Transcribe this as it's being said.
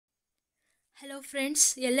Hello friends,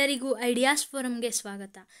 ಎಲ್ಲರಿಗೂ ideas ಫೋರಮ್ಗೆ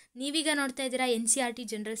ಸ್ವಾಗತ. ನೀವೀಗ ನೋಡ್ತಾ ಇದ್ದೀರಾ NCERT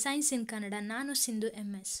general science in Kannada. ನಾನು ಸಿಂಧು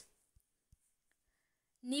MS.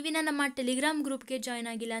 ನೀವಿನ ನಮ್ಮ ಟೆಲಿಗ್ರಾಮ್ ಗ್ರೂಪ್ಗೆ ಜಾಯ್ನ್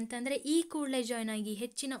ಆಗಿಲ್ಲ ಅಂತಂದರೆ ಈ ಕೂಡಲೇ ಜಾಯ್ನ್ ಆಗಿ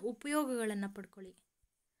ಹೆಚ್ಚಿನ ಉಪಯೋಗಗಳನ್ನು ಪಡ್ಕೊಳ್ಳಿ.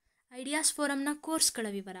 ಐಡಿಯಾಸ್ ಫೋರಮ್ನ ಕೋರ್ಸ್ಗಳ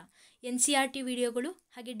ವಿವರ, NCERT ವಿಡಿಯೋಗಳು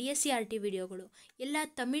ಹಾಗೆ DSERT ವಿಡಿಯೋಗಳು, ಎಲ್ಲ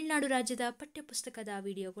ತಮಿಳುನಾಡು ರಾಜ್ಯದ ಪಠ್ಯಪುಸ್ತಕದ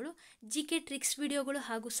ವಿಡಿಯೋಗಳು, GK ಟ್ರಿಕ್ಸ್ ವಿಡಿಯೋಗಳು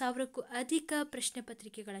ಹಾಗೂ 1000ಕ್ಕೂ ಅಧಿಕ ಪ್ರಶ್ನೆ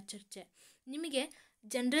ಪತ್ರಿಕೆಗಳ ಚರ್ಚೆ. ನಿಮಗೆ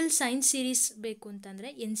ಜನರಲ್ ಸೈನ್ಸ್ ಸೀರೀಸ್ ಬೇಕು ಅಂತಂದರೆ,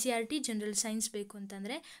 NCERT ಜನರಲ್ ಸೈನ್ಸ್ ಬೇಕು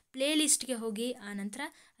ಅಂತಂದರೆ ಪ್ಲೇ ಲಿಸ್ಟ್ಗೆ ಹೋಗಿ ಆನಂತರ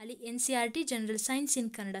ಅಲ್ಲಿ NCERT general science in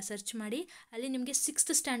Kannada search ಮಾಡಿ. ಅಲ್ಲಿ ನಿಮಗೆ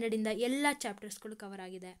 6th ಸ್ಟ್ಯಾಂಡರ್ಡಿಂದ ಎಲ್ಲ ಚಾಪ್ಟರ್ಸ್ಗಳು ಕವರ್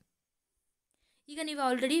ಆಗಿದೆ. ಈಗ ನೀವು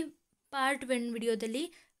ಆಲ್ರೆಡಿ ಪಾರ್ಟ್ 1 ವಿಡಿಯೋದಲ್ಲಿ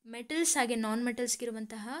ಮೆಟಲ್ಸ್ ಹಾಗೆ ನಾನ್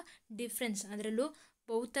ಮೆಟಲ್ಸ್ಗಿರುವಂತಹ ಡಿಫ್ರೆನ್ಸ್, ಅದರಲ್ಲೂ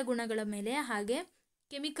ಭೌತ ಗುಣಗಳ ಮೇಲೆ ಹಾಗೆ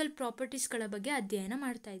ಕೆಮಿಕಲ್ ಪ್ರಾಪರ್ಟೀಸ್ಗಳ ಬಗ್ಗೆ ಅಧ್ಯಯನ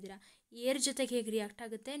ಮಾಡ್ತಾ ಇದ್ದೀರಾ. ಏರ್ ಜೊತೆಗೆ ಹೇಗೆ ರಿಯಾಕ್ಟ್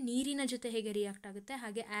ಆಗುತ್ತೆ, ನೀರಿನ ಜೊತೆ ಹೇಗೆ ರಿಯಾಕ್ಟ್ ಆಗುತ್ತೆ,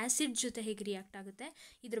 ಹಾಗೆ ಆ್ಯಸಿಡ್ ಜೊತೆ ಹೇಗೆ ರಿಯಾಕ್ಟ್ ಆಗುತ್ತೆ,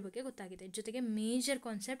 ಇದ್ರ ಬಗ್ಗೆ ಗೊತ್ತಾಗಿದೆ. ಜೊತೆಗೆ ಮೇಜರ್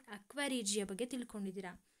ಕಾನ್ಸೆಪ್ಟ್ ಅಕ್ವಾರಿಜಿಯ ಬಗ್ಗೆ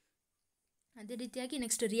ತಿಳ್ಕೊಂಡಿದ್ದೀರಾ. ಅದೇ ರೀತಿಯಾಗಿ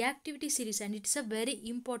next reactivity series and it's a very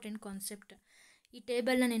important concept. ಈ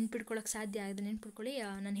ಟೇಬಲ್ನ ನೆನ್ಪಿಟ್ಕೊಳ್ಳೋಕೆ ಸಾಧ್ಯ ಆಗಿದೆ, ನೆನ್ಪಿಟ್ಕೊಳ್ಳಿ.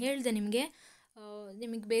 ನಾನು ಹೇಳಿದೆ ನಿಮಗೆ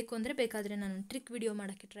ಬೇಕು ಅಂದರೆ ಬೇಕಾದರೆ ನಾನು ಟ್ರಿಕ್ ವಿಡಿಯೋ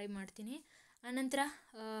ಮಾಡೋಕ್ಕೆ ಟ್ರೈ ಮಾಡ್ತೀನಿ. ಆನಂತರ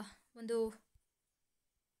ಒಂದು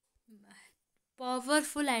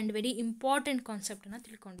ಪವರ್ಫುಲ್ ಆ್ಯಂಡ್ ವೆರಿ ಇಂಪಾರ್ಟೆಂಟ್ ಕಾನ್ಸೆಪ್ಟನ್ನು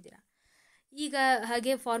ತಿಳ್ಕೊಂಡಿದ್ದೀರಾ. ಈಗ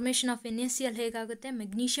ಹಾಗೆ ಫಾರ್ಮೇಷನ್ ಆಫ್ NaCl ಹೇಗಾಗುತ್ತೆ,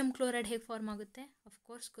 ಮೆಗ್ನೀಷಿಯಮ್ ಕ್ಲೋರೈಡ್ ಹೇಗೆ ಫಾರ್ಮ್ ಆಗುತ್ತೆ,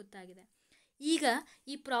 ಅಫ್ಕೋರ್ಸ್ ಗೊತ್ತಾಗಿದೆ. ಈಗ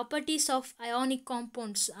ಈ ಪ್ರಾಪರ್ಟೀಸ್ ಆಫ್ ಅಯಾನಿಕ್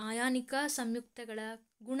ಕಾಂಪೌಂಡ್ಸ್, ಅಯಾನಿಕ ಸಂಯುಕ್ತಗಳ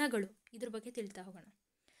ಗುಣಗಳು, ಇದ್ರ ಬಗ್ಗೆ ತಿಳ್ತಾ ಹೋಗೋಣ.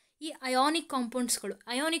 ಈ ಅಯಾನಿಕ್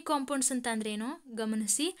ಕಾಂಪೌಂಡ್ಸ್ ಅಂತ ಅಂದರೆ ಏನು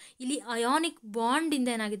ಗಮನಿಸಿ. ಇಲ್ಲಿ ಅಯಾನಿಕ್ ಬಾಂಡಿಂದ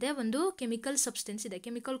ಏನಾಗಿದೆ, ಒಂದು ಕೆಮಿಕಲ್ ಸಬ್ಸ್ಟೆನ್ಸ್ ಇದೆ.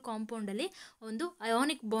 ಕೆಮಿಕಲ್ ಕಾಂಪೌಂಡಲ್ಲಿ ಒಂದು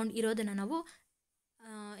ಅಯಾನಿಕ್ ಬಾಂಡ್ ಇರೋದನ್ನು ನಾವು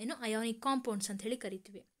ಅಯಾನಿಕ್ ಕಾಂಪೌಂಡ್ಸ್ ಅಂತ ಹೇಳಿ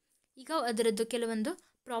ಕರಿತೀವಿ. ಈಗ ಅದರದ್ದು ಕೆಲವೊಂದು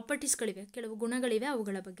ಪ್ರಾಪರ್ಟೀಸ್ಗಳಿವೆ, ಕೆಲವು ಗುಣಗಳಿವೆ,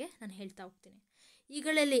 ಅವುಗಳ ಬಗ್ಗೆ ನಾನು ಹೇಳ್ತಾ ಹೋಗ್ತೀನಿ.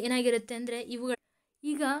 ಇವುಗಳಲ್ಲಿ ಏನಾಗಿರುತ್ತೆ ಅಂದರೆ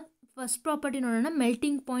ಈಗ ಫಸ್ಟ್ ಪ್ರಾಪರ್ಟಿ ನೋಡೋಣ,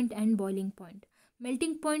 melting point and boiling point.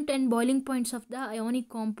 Melting point and boiling points of the ionic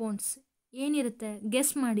compounds ಏನಿರುತ್ತೆ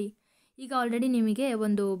ಗೆಸ್ ಮಾಡಿ. ಈಗ ಆಲ್ರೆಡಿ ನಿಮಗೆ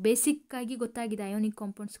ಒಂದು ಬೇಸಿಕ್ಕಾಗಿ ಗೊತ್ತಾಗಿದೆ ಅಯಾನಿಕ್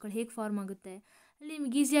ಕಾಂಪೌಂಡ್ಸ್ಗಳು ಹೇಗೆ ಫಾರ್ಮ್ ಆಗುತ್ತೆ, ಅಲ್ಲಿ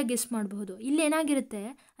ನಿಮಗೆ ಈಸಿಯಾಗಿ ಗೆಸ್ ಮಾಡಬಹುದು. ಇಲ್ಲಿ ಏನಾಗಿರುತ್ತೆ,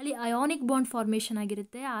 ಅಲ್ಲಿ ಅಯಾನಿಕ್ ಬಾಂಡ್ ಫಾರ್ಮೇಷನ್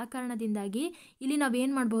ಆಗಿರುತ್ತೆ. ಆ ಕಾರಣದಿಂದಾಗಿ ಇಲ್ಲಿ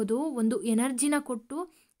ನಾವೇನು ಮಾಡ್ಬೋದು, ಒಂದು ಎನರ್ಜಿನ ಕೊಟ್ಟು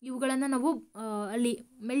ಇವುಗಳನ್ನು ನಾವು ಅಲ್ಲಿ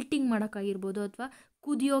ಮೆಲ್ಟಿಂಗ್ ಮಾಡೋಕ್ಕಾಗಿರ್ಬೋದು, ಅಥವಾ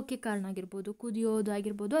ಕುದಿಯೋಕ್ಕೆ ಕಾರಣ ಆಗಿರ್ಬೋದು,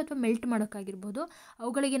 ಕುದಿಯೋದಾಗಿರ್ಬೋದು, ಅಥವಾ ಮೆಲ್ಟ್ ಮಾಡೋಕ್ಕಾಗಿರ್ಬೋದು.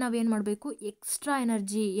 ಅವುಗಳಿಗೆ ನಾವೇನು ಮಾಡಬೇಕು, ಎಕ್ಸ್ಟ್ರಾ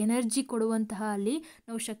ಎನರ್ಜಿ ಕೊಡುವಂತಹ ಅಲ್ಲಿ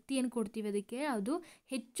ನಾವು ಶಕ್ತಿ ಏನು ಕೊಡ್ತೀವಿ ಅದಕ್ಕೆ, ಅದು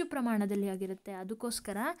ಹೆಚ್ಚು ಪ್ರಮಾಣದಲ್ಲಿ ಆಗಿರುತ್ತೆ.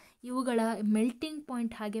 ಅದಕ್ಕೋಸ್ಕರ ಇವುಗಳ ಮೆಲ್ಟಿಂಗ್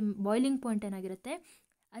ಪಾಯಿಂಟ್ ಹಾಗೆ ಬಾಯ್ಲಿಂಗ್ ಪಾಯಿಂಟ್ ಏನಾಗಿರುತ್ತೆ,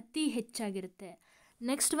 ಅತಿ ಹೆಚ್ಚಾಗಿರುತ್ತೆ.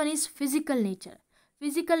 Next one is physical nature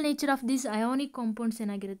of these ionic compounds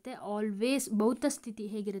ಏನಾಗಿರುತ್ತೆ, ಆಲ್ವೇಸ್ ಭೌತ ಸ್ಥಿತಿ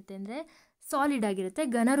ಹೇಗಿರುತ್ತೆ ಅಂದರೆ ಸಾಲಿಡ್ ಆಗಿರುತ್ತೆ,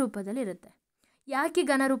 ಘನರೂಪದಲ್ಲಿರುತ್ತೆ. ಯಾಕೆ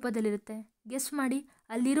ಘನರೂಪದಲ್ಲಿರುತ್ತೆ ಗೆಸ್ ಮಾಡಿ.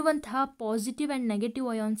 ಅಲ್ಲಿರುವಂತಹ ಪಾಸಿಟಿವ್ ಆ್ಯಂಡ್ ನೆಗೆಟಿವ್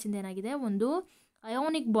ಅಯಾನ್ಸಿಂದ ಏನಾಗಿದೆ, ಒಂದು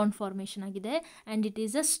ಅಯಾನಿಕ್ ಬಾಂಡ್ ಫಾರ್ಮೇಷನ್ ಆಗಿದೆ. And it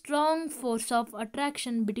is a strong force of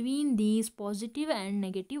attraction between these positive and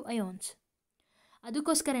negative ions.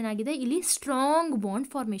 ಅದಕ್ಕೋಸ್ಕರ ಏನಾಗಿದೆ, ಇಲ್ಲಿ ಸ್ಟ್ರಾಂಗ್ ಬಾಂಡ್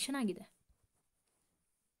ಫಾರ್ಮೇಷನ್ ಆಗಿದೆ.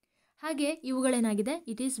 ಹಾಗೆ ಇವುಗಳೇನಾಗಿದೆ,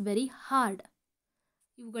 ಇಟ್ ಈಸ್ ವೆರಿ ಹಾರ್ಡ್.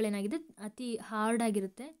 ಇವುಗಳೇನಾಗಿದೆ, ಅತಿ ಹಾರ್ಡ್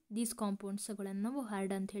ಆಗಿರುತ್ತೆ. ದೀಸ್ ಕಾಂಪೌಂಡ್ಸ್ಗಳನ್ನು ನಾವು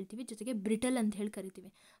ಹಾರ್ಡ್ ಅಂತ ಹೇಳ್ತೀವಿ. ಜೊತೆಗೆ ಬ್ರಿಟಲ್ ಅಂತ ಹೇಳಿ ಕರಿತೀವಿ.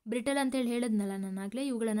 ಬ್ರಿಟಲ್ ಅಂತೇಳಿ ಹೇಳಿದ್ನಲ್ಲ ನಾನಾಗಲೇ,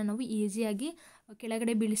 ಇವುಗಳನ್ನು ನಾವು ಈಸಿಯಾಗಿ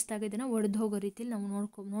ಕೆಳಗಡೆ ಬೀಳಿಸಿದಾಗ ಇದನ್ನು ಒಡೆದು ಹೋಗೋ ರೀತಿಯಲ್ಲಿ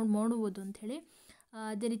ನಾವು ನೋಡ್ಬೋದು ಅಂಥೇಳಿ.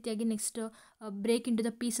 ಅದೇ ರೀತಿಯಾಗಿ next break into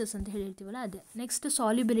the pieces ಅಂತ ಹೇಳ್ತೀವಲ್ಲ ಅದೇ. ನೆಕ್ಸ್ಟ್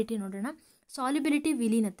ಸಾಲ್ಯುಬಿಲಿಟಿ ನೋಡೋಣ. ಸಾಲ್ಯುಬಿಲಿಟಿ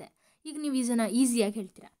ವಿಲೀನತೆ. ಈಗ ನೀವು ಇದನ್ನು ಈಸಿಯಾಗಿ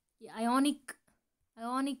ಹೇಳ್ತೀರಾ. ಅಯಾನಿಕ್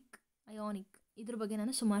ಇದ್ರ ಬಗ್ಗೆ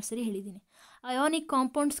ನಾನು ಸುಮಾರು ಸರಿ ಹೇಳಿದ್ದೀನಿ. ಅಯಾನಿಕ್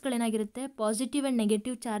ಕಾಂಪೌಂಡ್ಸ್ಗಳೇನಾಗಿರುತ್ತೆ, ಪಾಸಿಟಿವ್ ಆ್ಯಂಡ್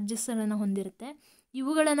ನೆಗೆಟಿವ್ ಚಾರ್ಜಸ್ಗಳನ್ನು ಹೊಂದಿರುತ್ತೆ.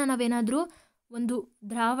 ಇವುಗಳನ್ನು ನಾವೇನಾದರೂ ಒಂದು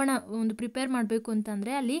ಒಂದು ಪ್ರಿಪೇರ್ ಮಾಡಬೇಕು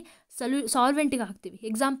ಅಂತಂದರೆ ಅಲ್ಲಿ ಸಾಲ್ವೆಂಟಿಗೆ ಹಾಕ್ತೀವಿ.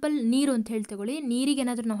 ಎಕ್ಸಾಂಪಲ್ ನೀರು ಅಂತ ಹೇಳಿ ತಗೊಳ್ಳಿ. ನೀರಿಗೆ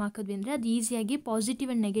ಏನಾದರೂ ನಾವು ಹಾಕಿದ್ವಿ ಅಂದರೆ ಅದು ಈಸಿಯಾಗಿ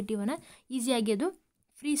ಪಾಸಿಟಿವ್ ಆ್ಯಂಡ್ ನೆಗೆಟಿವನ್ನು ಈಸಿಯಾಗಿ ಅದು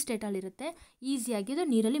ಫ್ರೀ ಸ್ಟೇಟಲ್ಲಿರುತ್ತೆ, ಈಸಿಯಾಗಿ ಅದು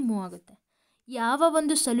ನೀರಲ್ಲಿ ಮೂವ್ ಆಗುತ್ತೆ. ಯಾವ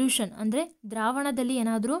ಒಂದು ಸೊಲ್ಯೂಷನ್ ಅಂದರೆ ದ್ರಾವಣದಲ್ಲಿ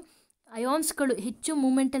ಏನಾದರೂ ಅಯಾನ್ಸ್ಗಳು ಹೆಚ್ಚು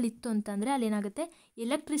ಮೂಮೆಂಟಲ್ಲಿ ಇತ್ತು ಅಂತಂದರೆ ಅಲ್ಲಿ ಏನಾಗುತ್ತೆ,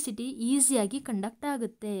 ಎಲೆಕ್ಟ್ರಿಸಿಟಿ ಈಸಿಯಾಗಿ ಕಂಡಕ್ಟ್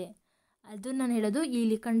ಆಗುತ್ತೆ. ಅದು ನಾನು ಹೇಳೋದು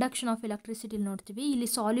ಇಲ್ಲಿ ಕಂಡಕ್ಷನ್ ಆಫ್ ಎಲೆಕ್ಟ್ರಿಸಿಟಿಲಿ ನೋಡ್ತೀವಿ. ಇಲ್ಲಿ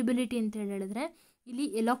ಸಾಲ್ಯುಬಿಲಿಟಿ ಅಂತ ಹೇಳಿದ್ರೆ ಇಲ್ಲಿ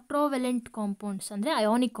ಎಲೆಕ್ಟ್ರೋವೆಲೆಂಟ್ ಕಾಂಪೌಂಡ್ಸ್ ಅಂದರೆ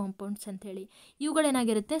ಅಯಾನಿಕ್ ಕಾಂಪೌಂಡ್ಸ್ ಅಂಥೇಳಿ.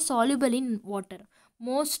 ಇವುಗಳೇನಾಗಿರುತ್ತೆ, soluble in water.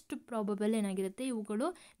 Most probable ಏನಾಗಿರುತ್ತೆ, ಇವುಗಳು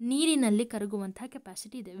ನೀರಿನಲ್ಲಿ ಕರಗುವಂತಹ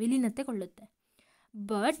ಕೆಪಾಸಿಟಿ ಇದೆ, ವಿಲೀನತೆಗೊಳ್ಳುತ್ತೆ.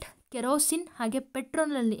 ಬಟ್ ಕೆರೋಸಿನ್ ಹಾಗೆ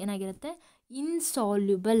ಪೆಟ್ರೋಲಲ್ಲಿ ಏನಾಗಿರುತ್ತೆ,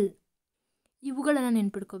 ಇನ್ಸಾಲ್ಯುಬಲ್. ಇವುಗಳನ್ನು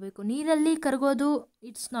ನೆನ್ಪಿಟ್ಕೋಬೇಕು. ನೀರಲ್ಲಿ ಕರಗೋದು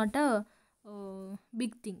it's not a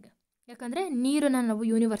big thing. ಯಾಕಂದರೆ ನೀರನ್ನು ನಾವು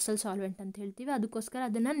ಯೂನಿವರ್ಸಲ್ ಸಾಲ್ವೆಂಟ್ ಅಂತ ಹೇಳ್ತೀವಿ. ಅದಕ್ಕೋಸ್ಕರ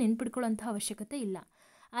ಅದನ್ನು ನೆನ್ಪಿಟ್ಕೊಳ್ಳೋಂಥ ಅವಶ್ಯಕತೆ ಇಲ್ಲ.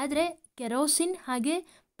 ಆದರೆ ಕೆರೋಸಿನ್ ಹಾಗೆ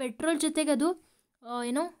ಪೆಟ್ರೋಲ್ ಜೊತೆಗೆ ಅದು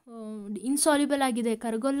ಇನ್ಸಾಲ್ಯುಬಲ್ ಆಗಿದೆ,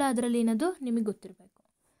 ಕರಗೋಲ್ಲ ಅದರಲ್ಲಿ ಏನದು ನಿಮಗೆ ಗೊತ್ತಿರಬೇಕು.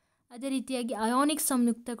 ಅದೇ ರೀತಿಯಾಗಿ ಅಯಾನಿಕ್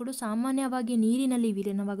ಸಂಯುಕ್ತಗಳು ಸಾಮಾನ್ಯವಾಗಿ ನೀರಿನಲ್ಲಿ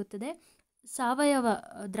ವಿಲೀನವಾಗುತ್ತದೆ. ಸಾವಯವ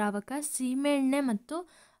ದ್ರಾವಕ ಸೀಮೆಎಣ್ಣೆ ಮತ್ತು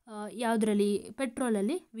ಯಾವುದರಲ್ಲಿ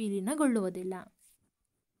ಪೆಟ್ರೋಲಲ್ಲಿ ವಿಲೀನಗೊಳ್ಳುವುದಿಲ್ಲ.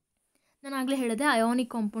 ನಾನು ಆಗಲೇ ಹೇಳಿದೆ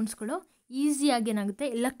ಅಯಾನಿಕ್ ಕಾಂಪೌಂಡ್ಸ್ಗಳು ಈಸಿಯಾಗಿ ಏನಾಗುತ್ತೆ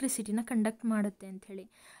ಎಲೆಕ್ಟ್ರಿಸಿಟಿನ ಕಂಡಕ್ಟ್ ಮಾಡುತ್ತೆ ಅಂಥೇಳಿ.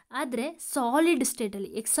 ಆದರೆ ಸಾಲಿಡ್ ಸ್ಟೇಟಲ್ಲಿ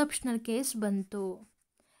ಎಕ್ಸೆಪ್ಷನಲ್ ಕೇಸ್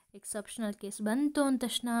ಬಂತು ಅಂದ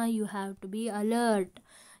ತಕ್ಷಣ you have to be alert.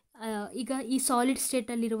 ಈಗ ಈ ಸಾಲಿಡ್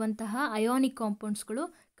ಸ್ಟೇಟಲ್ಲಿರುವಂತಹ ಅಯಾನಿಕ್ ಕಾಂಪೌಂಡ್ಸ್ಗಳು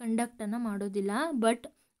ಕಂಡಕ್ಟನ್ನು ಮಾಡೋದಿಲ್ಲ. ಬಟ್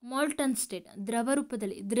ಮಾಲ್ಟನ್ ಸ್ಟೇಟ್ ದ್ರವ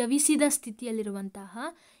ರೂಪದಲ್ಲಿ ದ್ರವಿಸಿದ ಸ್ಥಿತಿಯಲ್ಲಿರುವಂತಹ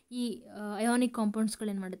ಈ ಅಯಾನಿಕ್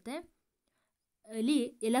ಕಾಂಪೌಂಡ್ಸ್ಗಳೇನು ಮಾಡುತ್ತೆ, ಅಲ್ಲಿ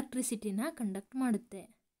ಎಲೆಕ್ಟ್ರಿಸಿಟಿನ ಕಂಡಕ್ಟ್ ಮಾಡುತ್ತೆ.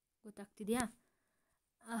 ಗೊತ್ತಾಗ್ತಿದೆಯಾ?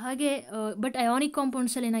 ಹಾಗೆ ಬಟ್ ಅಯಾನಿಕ್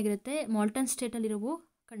ಕಾಂಪೌಂಡ್ಸಲ್ಲಿ ಏನಾಗಿರುತ್ತೆ, ಮಾಲ್ಟನ್ ಸ್ಟೇಟಲ್ಲಿರೋವು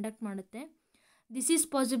ಕಂಡಕ್ಟ್ ಮಾಡುತ್ತೆ. ದಿಸ್ ಈಸ್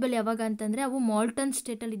ಪಾಸಿಬಲ್ ಯಾವಾಗ ಅಂತಂದರೆ ಅವು ಮಾಲ್ಟನ್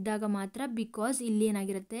ಸ್ಟೇಟಲ್ಲಿ ಇದ್ದಾಗ ಮಾತ್ರ. ಬಿಕಾಸ್ ಇಲ್ಲಿ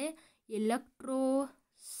ಏನಾಗಿರುತ್ತೆ, electrostatic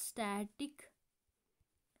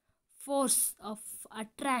force of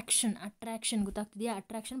attraction ಗೊತ್ತಾಗ್ತಿದೆಯಾ?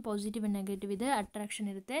 Attraction positive and negative ಇದೆ. ಅಟ್ರಾಕ್ಷನ್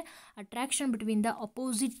ಇರುತ್ತೆ. Attraction between the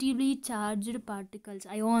ಅಪೋಸಿಟಿವ್ಲಿ charged particles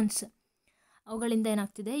ions, ಅವುಗಳಿಂದ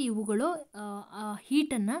ಏನಾಗ್ತಿದೆ, ಇವುಗಳು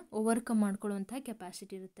ಹೀಟನ್ನು ಓವರ್ಕಮ್ ಮಾಡ್ಕೊಳ್ಳುವಂಥ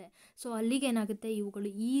ಕೆಪಾಸಿಟಿ ಇರುತ್ತೆ. ಸೊ ಅಲ್ಲಿಗೆ ಏನಾಗುತ್ತೆ, ಇವುಗಳು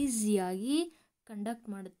ಈಸಿಯಾಗಿ ಕಂಡಕ್ಟ್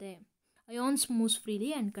ಮಾಡುತ್ತೆ. Ions moves freely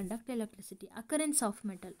and conduct electricity. Occurrence of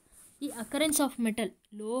metal, ಈ ಅಕರೆನ್ಸ್ ಆಫ್ ಮೆಟಲ್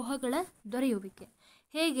ಲೋಹಗಳ ದೊರೆಯುವಿಕೆ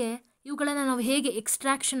ಹೇಗೆ, ಇವುಗಳನ್ನು ನಾವು ಹೇಗೆ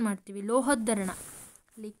ಎಕ್ಸ್ಟ್ರಾಕ್ಷನ್ ಮಾಡ್ತೀವಿ. ಲೋಹೋದ್ಧರಣ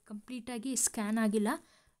ಅಲ್ಲಿ ಕಂಪ್ಲೀಟಾಗಿ ಸ್ಕ್ಯಾನ್ ಆಗಿಲ್ಲ.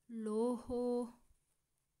 ಲೋಹೋದ್ಧರಣ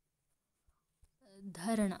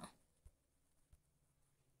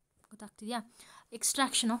ಗೊತ್ತಾಗ್ತಿದೆಯಾ?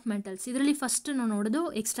 Extraction of metals. ಇದರಲ್ಲಿ ಫಸ್ಟ್ ನಾವು ನೋಡೋದು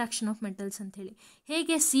ಎಕ್ಸ್ಟ್ರಾಕ್ಷನ್ ಆಫ್ ಮೆಟಲ್ಸ್ ಅಂಥೇಳಿ.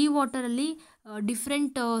 ಹೇಗೆ ಸಿ ವಾಟರಲ್ಲಿ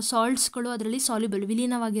ಡಿಫ್ರೆಂಟ್ ಸಾಲ್ಟ್ಸ್ಗಳು ಅದರಲ್ಲಿ ಸಾಲ್ಯುಬಲ್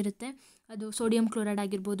ವಿಲೀನವಾಗಿರುತ್ತೆ. ಅದು ಸೋಡಿಯಂ ಕ್ಲೋರೈಡ್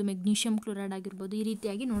ಆಗಿರ್ಬೋದು, ಮೆಗ್ನೀಷಿಯಂ ಕ್ಲೋರೈಡ್ ಆಗಿರ್ಬೋದು. ಈ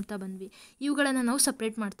ರೀತಿಯಾಗಿ ನೋಡ್ತಾ ಬಂದ್ವಿ. ಇವುಗಳನ್ನು ನಾವು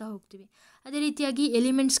ಸಪ್ರೇಟ್ ಮಾಡ್ತಾ ಹೋಗ್ತೀವಿ. ಅದೇ ರೀತಿಯಾಗಿ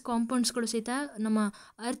ಎಲಿಮೆಂಟ್ಸ್ ಕಾಂಪೌಂಡ್ಸ್ಗಳು ಸಹಿತ ನಮ್ಮ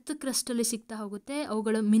ಅರ್ತ್ ಕ್ರಸ್ಟಲ್ಲಿ ಸಿಗ್ತಾ ಹೋಗುತ್ತೆ.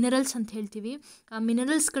 ಅವುಗಳು ಮಿನರಲ್ಸ್ ಅಂತ ಹೇಳ್ತೀವಿ. ಆ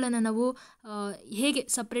ಮಿನರಲ್ಸ್ಗಳನ್ನು ನಾವು ಹೇಗೆ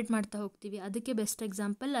ಸಪ್ರೇಟ್ ಮಾಡ್ತಾ ಹೋಗ್ತೀವಿ, ಅದಕ್ಕೆ ಬೆಸ್ಟ್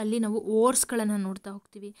ಎಕ್ಸಾಂಪಲ್ ಅಲ್ಲಿ ನಾವು ಓರ್ಸ್ಗಳನ್ನು ನೋಡ್ತಾ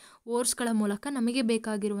ಹೋಗ್ತೀವಿ. ಓರ್ಸ್ಗಳ ಮೂಲಕ ನಮಗೆ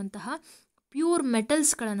ಬೇಕಾಗಿರುವಂತಹ ಪ್ಯೂರ್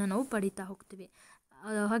ಮೆಟಲ್ಸ್ಗಳನ್ನು ನಾವು ಪಡಿತಾ ಹೋಗ್ತೀವಿ.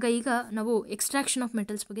 ಹಾಗಾಗಿ ಈಗ ನಾವು ಎಕ್ಸ್ಟ್ರಾಕ್ಷನ್ ಆಫ್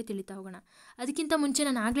ಮೆಟಲ್ಸ್ ಬಗ್ಗೆ ತಿಳಿತಾ ಹೋಗೋಣ. ಅದಕ್ಕಿಂತ ಮುಂಚೆ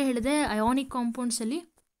ನಾನು ಆಗಲೇ ಹೇಳಿದೆ ionic ಕಾಂಪೌಂಡ್ಸಲ್ಲಿ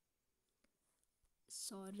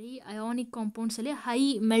high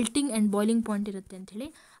melting and boiling point ಇರುತ್ತೆ ಅಂಥೇಳಿ.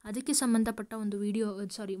 ಅದಕ್ಕೆ ಸಂಬಂಧಪಟ್ಟ ಒಂದು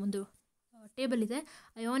ಒಂದು ಟೇಬಲ್ ಇದೆ.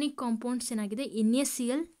 ಅಯಾನಿಕ್ ಕಾಂಪೌಂಡ್ಸ್ ಏನಾಗಿದೆ,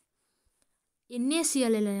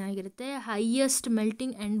 NaCl ಎಲ್ಲ ಏನಾಗಿರುತ್ತೆ, highest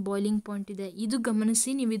melting and boiling point ಇದೆ. ಇದು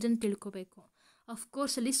ಗಮನಿಸಿ, ನೀವು ಇದನ್ನು ತಿಳ್ಕೊಬೇಕು.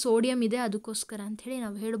 ಅಫ್ಕೋರ್ಸ್ ಅಲ್ಲಿ ಸೋಡಿಯಂ ಇದೆ, ಅದಕ್ಕೋಸ್ಕರ ಅಂಥೇಳಿ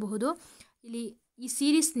ನಾವು ಹೇಳಬಹುದು. ಇಲ್ಲಿ ಈ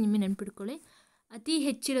ಸೀರೀಸ್ ನಿಮಗೆ ನೆನ್ಪಿಟ್ಕೊಳ್ಳಿ. ಅತಿ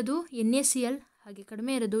ಹೆಚ್ಚಿರೋದು NaCl, ಹಾಗೆ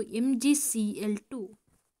ಕಡಿಮೆ ಇರೋದು MgCl2.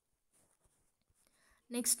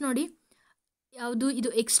 ನೆಕ್ಸ್ಟ್ ನೋಡಿ, ಯಾವುದು ಇದು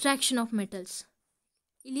ಎಕ್ಸ್ಟ್ರಾಕ್ಷನ್ ಆಫ್ ಮೆಟಲ್ಸ್.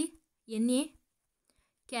 ಇಲ್ಲಿ Na,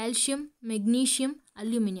 ಕ್ಯಾಲ್ಶಿಯಂ, ಮೆಗ್ನೀಷಿಯಂ,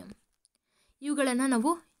 ಅಲ್ಯೂಮಿನಿಯಂ ಇವುಗಳನ್ನು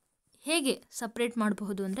ನಾವು ಹೇಗೆ ಸಪ್ರೇಟ್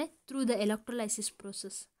ಮಾಡಬಹುದು ಅಂದರೆ ಥ್ರೂ ದ ಎಲೆಕ್ಟ್ರೋಲೈಸಿಸ್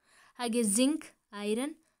ಪ್ರೋಸೆಸ್. ಹಾಗೆ ಜಿಂಕ್,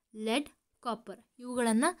 ಐರನ್, ಲೆಡ್, ಕಾಪರ್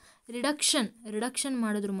ಇವುಗಳನ್ನು ರಿಡಕ್ಷನ್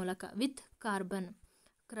ಮಾಡೋದ್ರ ಮೂಲಕ ವಿತ್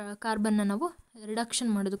ಕಾರ್ಬನ್ನ ನಾವು ರಿಡಕ್ಷನ್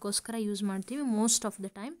ಮಾಡೋದಕ್ಕೋಸ್ಕರ ಯೂಸ್ ಮಾಡ್ತೀವಿ. Most of the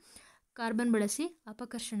time carbon ಬಳಸಿ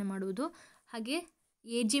ಅಪಕರ್ಷಣೆ ಮಾಡುವುದು. ಹಾಗೆ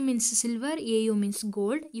Ag means silver, Au means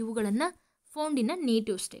gold. ಇವುಗಳನ್ನು ಫೌಂಡ್ ಇನ್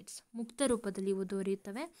ನೇಟಿವ್ ಸ್ಟೇಟ್ಸ್, ಮುಕ್ತ ರೂಪದಲ್ಲಿ ಇವು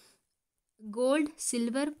ದೊರೆಯುತ್ತವೆ. ಗೋಲ್ಡ್,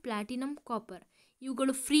 ಸಿಲ್ವರ್, ಪ್ಲಾಟಿನಮ್, ಕಾಪರ್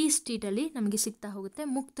ಇವುಗಳು ಫ್ರೀ ಸ್ಟೇಟಲ್ಲಿ ನಮಗೆ ಸಿಗ್ತಾ ಹೋಗುತ್ತೆ,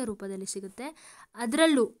 ಮುಕ್ತ ರೂಪದಲ್ಲಿ ಸಿಗುತ್ತೆ.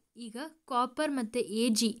 ಅದರಲ್ಲೂ ಈಗ ಕಾಪರ್ ಮತ್ತು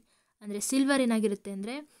Ag ಅಂದರೆ ಸಿಲ್ವರ್ ಏನಾಗಿರುತ್ತೆ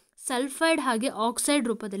ಅಂದರೆ ಸಲ್ಫೈಡ್ ಹಾಗೆ ಆಕ್ಸೈಡ್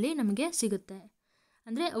ರೂಪದಲ್ಲಿ ನಮಗೆ ಸಿಗುತ್ತೆ.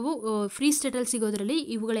 ಅಂದರೆ ಅವು ಫ್ರೀ ಸ್ಟೇಟಲ್ಲಿ ಸಿಗೋದ್ರಲ್ಲಿ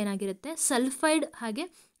ಇವುಗಳೇನಾಗಿರುತ್ತೆ ಸಲ್ಫೈಡ್, ಹಾಗೆ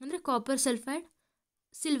ಅಂದರೆ ಕಾಪರ್ ಸಲ್ಫೈಡ್,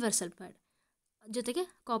 ಸಿಲ್ವರ್ ಸಲ್ಫೈಡ್ ಜೊತೆಗೆ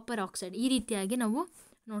ಕಾಪರ್ ಆಕ್ಸೈಡ್, ಈ ರೀತಿಯಾಗಿ ನಾವು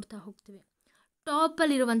ನೋಡ್ತಾ ಹೋಗ್ತೀವಿ.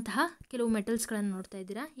 ಟಾಪಲ್ಲಿರುವಂತಹ ಕೆಲವು ಮೆಟಲ್ಸ್ಗಳನ್ನು ನೋಡ್ತಾ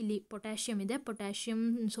ಇದ್ದೀರಾ. ಇಲ್ಲಿ ಪೊಟ್ಯಾಷಿಯಮ್ ಇದೆ. Potassium,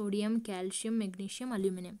 sodium, calcium, magnesium,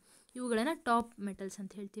 aluminium ಇವುಗಳನ್ನು ಟಾಪ್ ಮೆಟಲ್ಸ್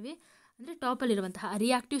ಅಂತ ಹೇಳ್ತೀವಿ. ಅಂದರೆ ಟಾಪಲ್ಲಿರುವಂತಹ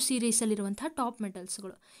ರಿಯಾಕ್ಟಿವ್ ಸೀರೀಸಲ್ಲಿರುವಂತಹ ಟಾಪ್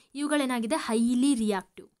ಮೆಟಲ್ಸ್ಗಳು. ಇವುಗಳೇನಾಗಿದೆ ಹೈಲಿ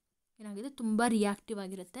ರಿಯಾಕ್ಟಿವ್, ಏನಾಗಿದೆ ತುಂಬ ರಿಯಾಕ್ಟಿವ್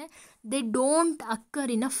ಆಗಿರುತ್ತೆ. They don't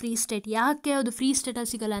ಅಕ್ಕರ್ in a free state. ಯಾಕೆ ಅದು ಫ್ರೀ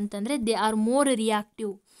ಸ್ಟೇಟಲ್ಲಿ ಸಿಗಲ್ಲ ಅಂತಂದರೆ ದೇ ಆರ್ ಮೋರ್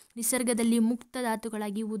ರಿಯಾಕ್ಟಿವ್. ನಿಸರ್ಗದಲ್ಲಿ ಮುಕ್ತ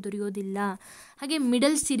ಧಾತುಗಳಾಗಿ ಇವು ದೊರೆಯೋದಿಲ್ಲ. ಹಾಗೆ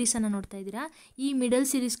ಮಿಡಲ್ ಸೀರೀಸನ್ನು ನೋಡ್ತಾ ಇದ್ದೀರಾ. ಈ ಮಿಡಲ್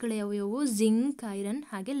ಸೀರೀಸ್ಗಳು ಯಾವುವು, ಜಿಂಕ್, ಐರನ್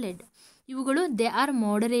ಹಾಗೆ ಲೆಡ್. ಇವುಗಳು ದೇ ಆರ್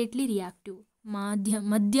ಮಾಡರೇಟ್ಲಿ ರಿಯಾಕ್ಟಿವ್,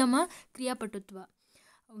 ಮಧ್ಯಮ ಕ್ರಿಯಾಪಟುತ್ವ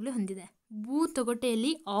ಅವುಗಳು ಹೊಂದಿದೆ.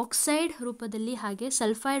 ಭೂತೊಗಟೆಯಲ್ಲಿ ಆಕ್ಸೈಡ್ ರೂಪದಲ್ಲಿ ಹಾಗೆ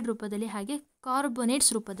ಸಲ್ಫೈಡ್ ರೂಪದಲ್ಲಿ ಹಾಗೆ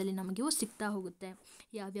ಕಾರ್ಬೋನೇಟ್ಸ್ ರೂಪದಲ್ಲಿ ನಮಗಿವು ಸಿಗ್ತಾ ಹೋಗುತ್ತೆ.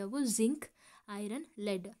 ಯಾವ್ಯಾವು, ಜಿಂಕ್, ಐರನ್,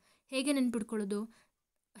 ಲೆಡ್. ಹೇಗೆ ನೆನ್ಪಿಟ್ಕೊಳ್ಳೋದು,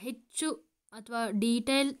 ಹೆಚ್ಚು ಅಥವಾ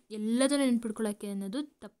ಡೀಟೇಲ್ ಎಲ್ಲದನ್ನು ನೆನ್ಪಿಟ್ಕೊಳ್ಳೋಕ್ಕೆ ಅನ್ನೋದು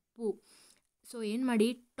ತಪ್ಪು. ಸೊ ಏನು ಮಾಡಿ,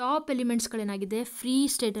 ಟಾಪ್ ಎಲಿಮೆಂಟ್ಸ್ಗಳೇನಾಗಿದೆ ಫ್ರೀ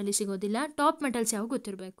ಸ್ಟೇಟಲ್ಲಿ ಸಿಗೋದಿಲ್ಲ. ಟಾಪ್ ಮೆಟಲ್ಸ್ ಯಾವ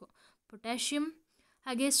ಗೊತ್ತಿರಬೇಕು, ಪೊಟ್ಯಾಷಿಯಮ್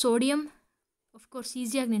ಹಾಗೆ ಸೋಡಿಯಂ ಆಫ್ಕೋರ್ಸ್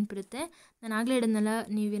ಈಸಿಯಾಗಿ ನೆನಪಿರುತ್ತೆ. ನಾನು ಆಗಲೇ ಹೇಳಿದ್ನಲ್ಲ,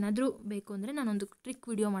 ನೀವೇನಾದರೂ ಬೇಕು ಅಂದರೆ ನಾನೊಂದು ಟ್ರಿಕ್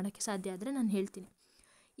ವಿಡಿಯೋ ಮಾಡೋಕ್ಕೆ ಸಾಧ್ಯ ಆದರೆ ನಾನು ಹೇಳ್ತೀನಿ.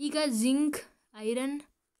 ಈಗ ಜಿಂಕ್, ಐರನ್,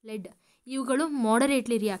 ಲೆಡ್ ಇವುಗಳು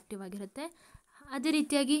ಮಾಡರೇಟ್ಲಿ ರಿಯಾಕ್ಟಿವ್ ಆಗಿರುತ್ತೆ. ಅದೇ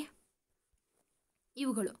ರೀತಿಯಾಗಿ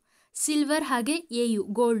ಇವುಗಳು ಸಿಲ್ವರ್ ಹಾಗೆ AU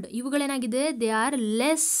gold ಇವುಗಳೇನಾಗಿದೆ, they are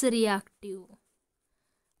less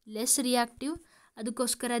reactive.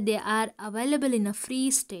 ಅದಕ್ಕೋಸ್ಕರ they are available in a free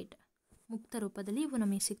state, ಮುಕ್ತ ರೂಪದಲ್ಲಿ ಇವು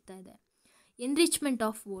ನಮಗೆ ಸಿಗ್ತಾ ಇದೆ. ಎನ್ರಿಚ್ಮೆಂಟ್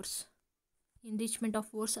ಆಫ್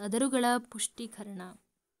ಓರ್ಸ್ ಅದರುಗಳ ಪುಷ್ಟೀಕರಣ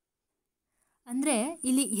ಅಂದರೆ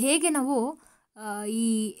ಇಲ್ಲಿ ಹೇಗೆ ನಾವು ಈ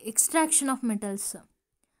ಎಕ್ಸ್ಟ್ರಾಕ್ಷನ್ ಆಫ್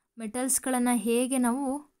ಮೆಟಲ್ಸ್ಗಳನ್ನು ಹೇಗೆ ನಾವು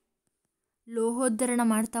ಲೋಹೋದ್ಧರಣ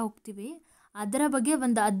ಮಾಡ್ತಾ ಹೋಗ್ತೀವಿ ಅದರ ಬಗ್ಗೆ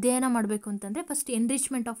ಒಂದು ಅಧ್ಯಯನ ಮಾಡಬೇಕು ಅಂತಂದರೆ ಫಸ್ಟ್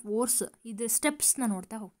ಎನ್ರಿಚ್ಮೆಂಟ್ ಆಫ್ ಓರ್ಸ್ ಇದು ಸ್ಟೆಪ್ಸ್ನ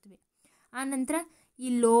ನೋಡ್ತಾ ಹೋಗ್ತೀವಿ. ಆನಂತರ ಈ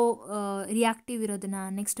ಲೋ ರಿಯಾಕ್ಟಿವ್ ಇರೋದನ್ನು,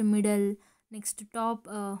 next middle, next top,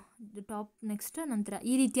 next ನಂತರ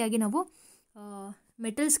ಈ ರೀತಿಯಾಗಿ ನಾವು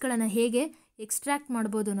ಮೆಟಲ್ಸ್ಗಳನ್ನು ಹೇಗೆ ಎಕ್ಸ್ಟ್ರಾಕ್ಟ್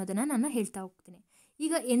ಮಾಡ್ಬೋದು ಅನ್ನೋದನ್ನು ನಾನು ಹೇಳ್ತಾ ಹೋಗ್ತೀನಿ.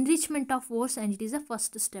 ಈಗ enrichment of ಓರ್ಸ್ and it is a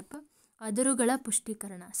first step. ಅದರುಗಳ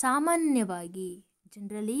ಪುಷ್ಟೀಕರಣ ಸಾಮಾನ್ಯವಾಗಿ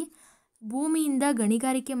ಜನರಲಿ ಭೂಮಿಯಿಂದ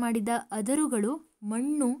ಗಣಿಗಾರಿಕೆ ಮಾಡಿದ ಅದರುಗಳು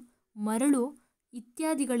ಮಣ್ಣು, ಮರಳು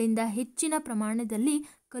ಇತ್ಯಾದಿಗಳಿಂದ ಹೆಚ್ಚಿನ ಪ್ರಮಾಣದಲ್ಲಿ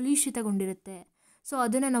ಕಲುಷಿತಗೊಂಡಿರುತ್ತೆ. ಸೊ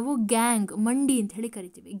ಅದನ್ನು ನಾವು ಮಂಡಿ ಅಂತ ಹೇಳಿ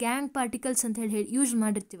ಕರಿತೀವಿ. ಗ್ಯಾಂಗ್ ಪಾರ್ಟಿಕಲ್ಸ್ ಅಂತ ಹೇಳಿ ಯೂಸ್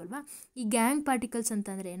ಮಾಡಿರ್ತೀವಲ್ವ. ಈ ಗ್ಯಾಂಗ್ ಪಾರ್ಟಿಕಲ್ಸ್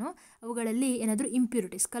ಅಂತಂದರೆ ಏನು, ಅವುಗಳಲ್ಲಿ ಏನಾದರೂ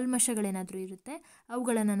ಇಂಪ್ಯೂರಿಟೀಸ್ ಕಲ್ಮಶಗಳೇನಾದರೂ ಇರುತ್ತೆ,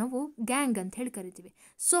 ಅವುಗಳನ್ನು ನಾವು ಗ್ಯಾಂಗ್ ಅಂತ ಹೇಳಿ ಕರಿತೀವಿ.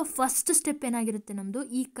 ಸೊ ಫಸ್ಟ್ ಸ್ಟೆಪ್ ಏನಾಗಿರುತ್ತೆ ನಮ್ಮದು,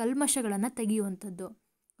 ಈ ಕಲ್ಮಶಗಳನ್ನು ತೆಗೆಯುವಂಥದ್ದು.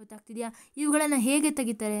 ಗೊತ್ತಾಗ್ತಿದೆಯಾ? ಇವುಗಳನ್ನು ಹೇಗೆ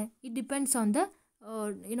ತೆಗಿತಾರೆ, ಇಟ್ ಡಿಪೆಂಡ್ಸ್ ಆನ್ ದ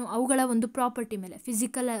ಅವುಗಳ ಒಂದು ಪ್ರಾಪರ್ಟಿ ಮೇಲೆ,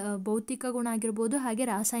 ಫಿಸಿಕಲ್ ಭೌತಿಕ ಗುಣ ಆಗಿರ್ಬೋದು, ಹಾಗೆ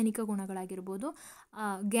ರಾಸಾಯನಿಕ ಗುಣಗಳಾಗಿರ್ಬೋದು.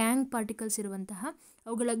 ಗ್ಯಾಂಗ್ ಪಾರ್ಟಿಕಲ್ಸ್ ಇರುವಂತಹ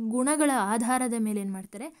ಅವುಗಳ ಗುಣಗಳ ಆಧಾರದ ಮೇಲೆ ಏನು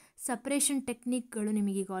ಮಾಡ್ತಾರೆ, ಸಪ್ರೇಷನ್ ಟೆಕ್ನಿಕ್ಗಳು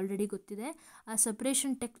ನಿಮಗೀಗ ಆಲ್ರೆಡಿ ಗೊತ್ತಿದೆ. ಆ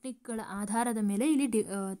ಸಪ್ರೇಷನ್ ಟೆಕ್ನಿಕ್ಗಳ ಆಧಾರದ ಮೇಲೆ ಇಲ್ಲಿ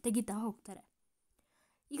ತೆಗಿತಾ ಹೋಗ್ತಾರೆ.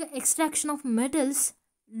 ಈಗ extraction of metals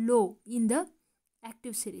low in the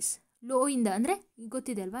active series. Low ಇಂದ ಅಂದರೆ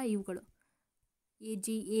ಗೊತ್ತಿದೆ ಅಲ್ವಾ, ಇವುಗಳು AG,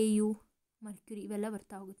 AU, ಮರ್ಕ್ಯುರಿ ಇವೆಲ್ಲ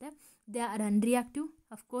ಬರ್ತಾ ಹೋಗುತ್ತೆ. They are ಅನ್ರಿಯಾಕ್ಟಿವ್,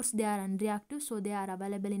 of course they are ಅನ್ರಿಯಾಕ್ಟಿವ್, so they are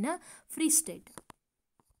available in a free state.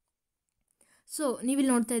 So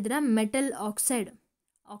ನೀವಿಲ್ಲಿ ನೋಡ್ತಾ ಇದ್ದೀರಾ metal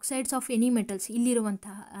oxides of any metals.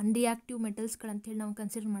 ಇಲ್ಲಿರುವಂತಹ ಅನ್ರಿಯಾಕ್ಟಿವ್ ಮೆಟಲ್ಸ್ಗಳಂತೇಳಿ ನಾವು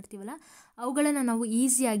ಕನ್ಸಿಡರ್ ಮಾಡ್ತೀವಲ್ಲ, ಅವುಗಳನ್ನು ನಾವು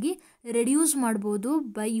ಈಸಿಯಾಗಿ ರೆಡ್ಯೂಸ್ ಮಾಡ್ಬೋದು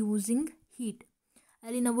ಬೈ ಯೂಸಿಂಗ್ ಹೀಟ್.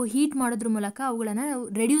 ಅಲ್ಲಿ ನಾವು ಹೀಟ್ ಮಾಡೋದ್ರ ಮೂಲಕ ಅವುಗಳನ್ನು ನಾವು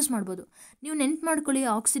ರೆಡ್ಯೂಸ್ ಮಾಡ್ಬೋದು. ನೀವು ನೆನ್ಪು ಮಾಡ್ಕೊಳ್ಳಿ,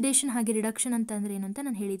 ಆಕ್ಸಿಡೇಷನ್ ಹಾಗೆ ರಿಡಕ್ಷನ್ ಅಂತಂದರೆ ಏನು ಅಂತ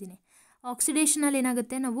ನಾನು ಹೇಳಿದ್ದೀನಿ. ಆಕ್ಸಿಡೇಷನಲ್ಲಿ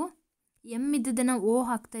ಏನಾಗುತ್ತೆ, ನಾವು ಇದ್ದದನ್ನು O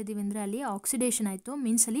ಹಾಕ್ತಾ ಇದ್ದೀವಿ ಅಂದರೆ ಅಲ್ಲಿ ಆಕ್ಸಿಡೇಷನ್ ಆಯಿತು,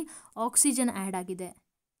 ಮೀನ್ಸ್ ಅಲ್ಲಿ ಆಕ್ಸಿಜನ್ ಆ್ಯಡ್ ಆಗಿದೆ.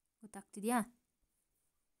 ಗೊತ್ತಾಗ್ತಿದೆಯಾ?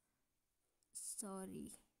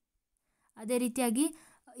 ಅದೇ ರೀತಿಯಾಗಿ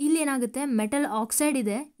ಇಲ್ಲೇನಾಗುತ್ತೆ, ಮೆಟಲ್ ಆಕ್ಸೈಡ್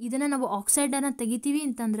ಇದೆ, ಇದನ್ನು ನಾವು ಆಕ್ಸೈಡನ್ನು ತೆಗಿತೀವಿ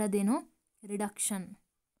ಅಂತಂದರೆ ಅದೇನು, ರಿಡಕ್ಷನ್.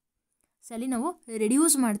 ಸಲಿ ನಾವು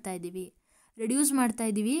ರೆಡ್ಯೂಸ್ ಮಾಡ್ತಾ ಇದ್ದೀವಿ,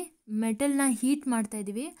 ಮೆಟಲ್ನ ಹೀಟ್ ಮಾಡ್ತಾ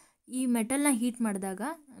ಇದ್ದೀವಿ. ಈ ಮೆಟಲ್ನ ಹೀಟ್ ಮಾಡಿದಾಗ,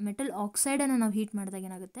 ಮೆಟಲ್ ಆಕ್ಸೈಡನ್ನು ನಾವು ಹೀಟ್ ಮಾಡಿದಾಗ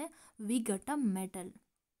ಏನಾಗುತ್ತೆ, ವಿ ಗಟ್ ಅ ಮೆಟಲ್.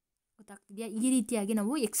 ಗೊತ್ತಾಗ್ತಿದೆಯಾ? ಈ ರೀತಿಯಾಗಿ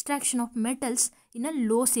ನಾವು extraction of metals in a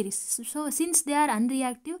low series. So since they are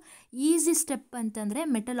ಅನ್ರಿಯಾಕ್ಟಿವ್, easy step ಅಂತಂದರೆ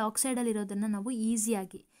ಮೆಟಲ್ ಆಕ್ಸೈಡಲ್ಲಿರೋದನ್ನು ನಾವು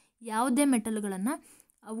ಈಸಿಯಾಗಿ ಯಾವುದೇ ಮೆಟಲ್ಗಳನ್ನು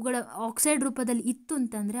ಅವುಗಳ ಆಕ್ಸೈಡ್ ರೂಪದಲ್ಲಿ ಇತ್ತು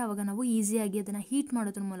ಅಂತಂದರೆ ಅವಾಗ ನಾವು ಈಸಿಯಾಗಿ ಅದನ್ನು ಹೀಟ್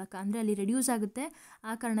ಮಾಡೋದ್ರ ಮೂಲಕ, ಅಂದರೆ ಅಲ್ಲಿ ರೆಡ್ಯೂಸ್ ಆಗುತ್ತೆ,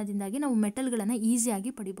 ಆ ಕಾರಣದಿಂದಾಗಿ ನಾವು ಮೆಟಲ್ಗಳನ್ನು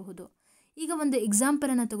ಈಸಿಯಾಗಿ ಪಡಿಬಹುದು. ಈಗ ಒಂದು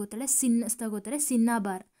ಎಕ್ಸಾಂಪಲನ್ನು ತಗೋತಾರೆ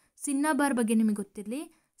ಸಿನ್ನಾಬಾರ್ ಬಗ್ಗೆ ನಿಮಗೆ ಗೊತ್ತಿರಲಿ,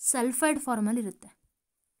 ಸಲ್ಫೈಡ್ ಫಾರ್ಮಲ್ಲಿ ಇರುತ್ತೆ.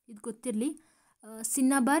 ಇದು ಗೊತ್ತಿರಲಿ,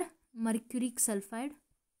 ಸಿನ್ನಾಬಾರ್ ಮರ್ಕ್ಯುರಿಕ್ ಸಲ್ಫೈಡ್,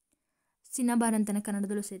 ಸಿನ್ನಾಬಾರ್ ಅಂತಲೇ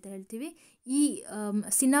ಕನ್ನಡದಲ್ಲೂ ಸಹಿತ ಹೇಳ್ತೀವಿ. ಈ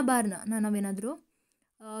ಸಿನ್ನಾಬಾರ್ನ ನಾವೇನಾದರೂ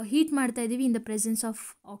ಹೀಟ್ ಮಾಡ್ತಾ ಇದ್ದೀವಿ in the presence of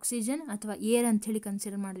oxygen ಅಥವಾ ಏರ್ ಅಂಥೇಳಿ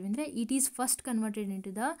ಕನ್ಸಿಡರ್ ಮಾಡಿದ್ವಿ ಅಂದರೆ it is first converted in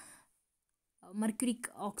to the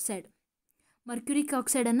ಮರ್ಕ್ಯುರಿಕ್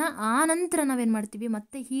ಆಕ್ಸೈಡನ್ನು ಆನಂತರ ನಾವೇನು ಮಾಡ್ತೀವಿ,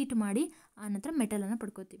 ಮತ್ತೆ ಹೀಟ್ ಮಾಡಿ ಆನಂತರ ಮೆಟಲನ್ನು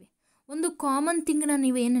ಪಡ್ಕೋತೀವಿ. ಒಂದು ಕಾಮನ್ ಥಿಂಗ್ನ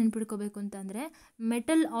ನೀವು ಏನು ನೆನ್ಪಿಡ್ಕೋಬೇಕು ಅಂತಂದರೆ,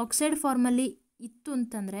 ಮೆಟಲ್ ಆಕ್ಸೈಡ್ ಫಾರ್ಮಲ್ಲಿ ಇತ್ತು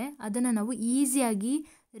ಅಂತಂದರೆ ಅದನ್ನು ನಾವು ಈಸಿಯಾಗಿ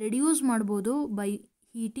ರೆಡ್ಯೂಸ್ ಮಾಡ್ಬೋದು ಬೈ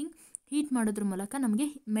ಹೀಟ್ ಮಾಡೋದ್ರ ಮೂಲಕ ನಮಗೆ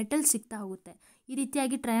ಮೆಟಲ್ ಸಿಗ್ತಾ ಹೋಗುತ್ತೆ. ಈ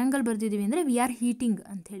ರೀತಿಯಾಗಿ ಟ್ರಯಾಂಗಲ್ ಬರೆದಿದ್ದೀವಿ ಅಂದರೆ ವಿ ಆರ್ ಹೀಟಿಂಗ್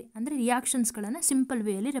ಅಂಥೇಳಿ, ಅಂದರೆ ರಿಯಾಕ್ಷನ್ಸ್ಗಳನ್ನು ಸಿಂಪಲ್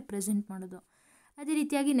ವೇಯಲ್ಲಿ ರೆಪ್ರೆಸೆಂಟ್ ಮಾಡೋದು. ಅದೇ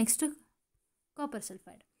ರೀತಿಯಾಗಿ ನೆಕ್ಸ್ಟ್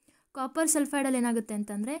ಕಾಪರ್ ಸಲ್ಫೈಡಲ್ಲಿ ಏನಾಗುತ್ತೆ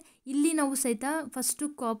ಅಂತಂದರೆ, ಇಲ್ಲಿ ನಾವು ಸಹಿತ ಫಸ್ಟು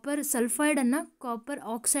ಕಾಪರ್ ಸಲ್ಫೈಡನ್ನು ಕಾಪರ್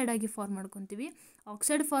ಆಕ್ಸೈಡಾಗಿ ಫಾರ್ಮ್ ಮಾಡ್ಕೊತೀವಿ.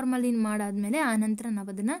 ಆಕ್ಸೈಡ್ ಫಾರ್ಮಲ್ಲಿ ಮಾಡಾದಮೇಲೆ ಆನಂತರ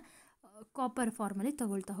ನಾವು ಅದನ್ನು ಕಾಪರ್ ಫಾರ್ಮಲ್ಲಿ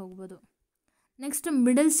ತಗೊಳ್ತಾ ಹೋಗ್ಬೋದು. ನೆಕ್ಸ್ಟ್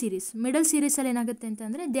ಮಿಡಲ್ ಸೀರೀಸಲ್ಲಿ ಏನಾಗುತ್ತೆ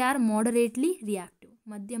ಅಂತಂದರೆ ದೇ ಆರ್ ಮಾಡರೇಟ್ಲಿ ರಿಯಾಕ್ಟಿವ್,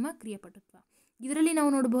 ಮಧ್ಯಮ ಕ್ರಿಯಾಪಟುತ್ವ. ಇದರಲ್ಲಿ ನಾವು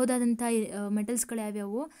ನೋಡಬಹುದಾದಂಥ ಮೆಟಲ್ಸ್ಗಳು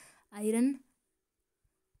ಯಾವ್ಯಾವು, ಐರನ್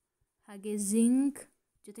ಹಾಗೆ ಜಿಂಕ್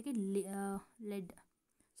ಜೊತೆಗೆ ಲೆಡ್,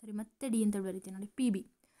 ಮತ್ತೆ ಡಿ ಅಂತ ಬರೀತೀವಿ ನೋಡಿ, PB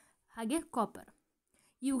ಹಾಗೆ ಕಾಪರ್.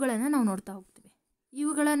 ಇವುಗಳನ್ನು ನಾವು ನೋಡ್ತಾ ಹೋಗ್ತೀವಿ.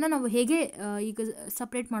 ಇವುಗಳನ್ನು ನಾವು ಹೇಗೆ ಈಗ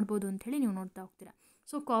ಸಪ್ರೇಟ್ ಮಾಡ್ಬೋದು ಅಂಥೇಳಿ ನೀವು ನೋಡ್ತಾ ಹೋಗ್ತೀರಾ.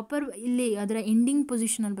 ಸೊ ಕಾಪರ್ ಇಲ್ಲಿ ಅದರ ಎಂಡಿಂಗ್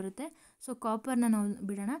ಪೊಸಿಷನಲ್ಲಿ ಬರುತ್ತೆ. ಸೊ ಕಾಪರ್ನ ನಾವು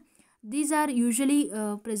ಬಿಡೋಣ. These are usually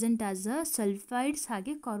present as a sulphides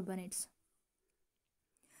ಹಾಗೆ ಕಾರ್ಬನೇಟ್ಸ್.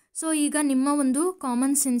 ಸೊ ಈಗ ನಿಮ್ಮ ಒಂದು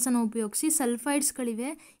ಕಾಮನ್ ಸೆನ್ಸನ್ನು ಉಪಯೋಗಿಸಿ ಸಲ್ಫೈಡ್ಸ್ಗಳಿವೆ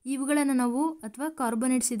ಇವುಗಳನ್ನು ನಾವು ಅಥವಾ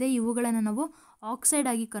ಕಾರ್ಬೋನೇಟ್ಸ್ ಇದೆ ಇವುಗಳನ್ನು ನಾವು ಆಕ್ಸೈಡ್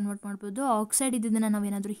ಆಗಿ ಕನ್ವರ್ಟ್ ಮಾಡ್ಬೋದು. ಆಕ್ಸೈಡ್ ಇದ್ದದನ್ನು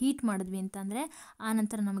ನಾವೇನಾದರೂ ಹೀಟ್ ಮಾಡಿದ್ವಿ ಅಂತಂದರೆ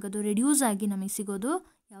ಆನಂತರ ನಮಗದು ರೆಡ್ಯೂಸ್ ಆಗಿ ನಮಗೆ ಸಿಗೋದು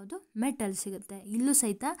ಯಾವುದು ಮೆಟಲ್ ಸಿಗುತ್ತೆ. ಇಲ್ಲೂ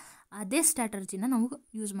ಸಹಿತ ಅದೇ ಸ್ಟ್ರಾಟರ್ಜಿನ ನಾವು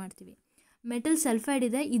ಯೂಸ್ ಮಾಡ್ತೀವಿ. ಮೆಟಲ್ ಸಲ್ಫೈಡ್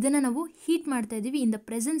ಇದೆ ಇದನ್ನು ನಾವು ಹೀಟ್ ಮಾಡ್ತಾ ಇದ್ದೀವಿ in the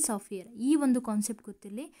presence of air. ಈ ಒಂದು ಕಾನ್ಸೆಪ್ಟ್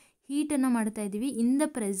ಗೊತ್ತಿರಲಿ. ಹೀಟನ್ನು ಮಾಡ್ತಾ ಇದ್ದೀವಿ in the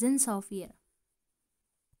presence of air.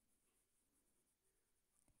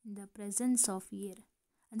 In the presence of air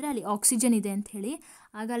ಅಂದರೆ ಅಲ್ಲಿ ಆಕ್ಸಿಜನ್ ಇದೆ ಅಂತ ಹೇಳಿ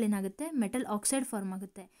ಆಗ ಅಲ್ಲೇನಾಗುತ್ತೆ ಮೆಟಲ್ ಆಕ್ಸೈಡ್ ಫಾರ್ಮ್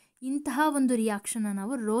ಆಗುತ್ತೆ. ಇಂತಹ ಒಂದು ರಿಯಾಕ್ಷನ್ನ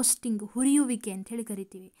ನಾವು ರೋಸ್ಟಿಂಗ್ ಹುರಿಯುವಿಕೆ ಅಂತ ಹೇಳಿ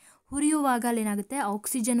ಕರಿತೀವಿ. ಹುರಿಯುವಾಗ ಅಲ್ಲೇನಾಗುತ್ತೆ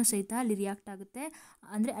ಆಕ್ಸಿಜನ್ನು ಸಹಿತ ಅಲ್ಲಿ ರಿಯಾಕ್ಟ್ ಆಗುತ್ತೆ,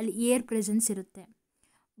 ಅಂದರೆ ಅಲ್ಲಿ ಏರ್ ಪ್ರೆಸೆನ್ಸ್ ಇರುತ್ತೆ.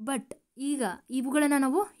 ಬಟ್ ಈಗ ಇವುಗಳನ್ನು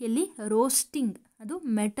ನಾವು ಎಲ್ಲಿ ರೋಸ್ಟಿಂಗ್ ಅದು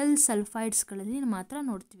ಮೆಟಲ್ ಸಲ್ಫೈಡ್ಸ್ಗಳಲ್ಲಿ ಮಾತ್ರ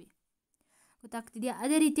ನೋಡ್ತೀವಿ. ಗೊತ್ತಾಗ್ತಿದೆಯಾ?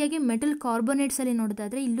 ಅದೇ ರೀತಿಯಾಗಿ ಮೆಟಲ್ ಕಾರ್ಬೋನೇಟ್ಸಲ್ಲಿ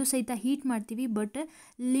ನೋಡೋದಾದರೆ ಇಲ್ಲೂ ಸಹಿತ ಹೀಟ್ ಮಾಡ್ತೀವಿ but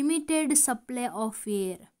limited supply of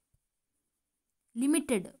air.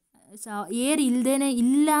 Limited air ಇಲ್ಲದೇ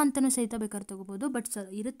ಇಲ್ಲ ಅಂತಲೂ ಸಹಿತ ಬೇಕಾದ್ರೆ ತೊಗೋಬೋದು, ಬಟ್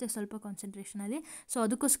ಇರುತ್ತೆ ಸ್ವಲ್ಪ ಕಾನ್ಸಂಟ್ರೇಷನಲ್ಲಿ. ಸೊ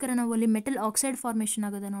ಅದಕ್ಕೋಸ್ಕರ ನಾವು ಅಲ್ಲಿ ಮೆಟಲ್ ಆಕ್ಸೈಡ್ ಫಾರ್ಮೇಷನ್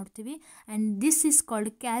ಆಗೋದನ್ನು ನೋಡ್ತೀವಿ. And this is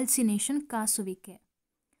called calcination, ಕಾಸುವಿಕೆ.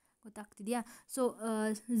 ಗೊತ್ತಾಗ್ತಿದೆಯಾ? So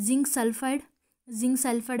zinc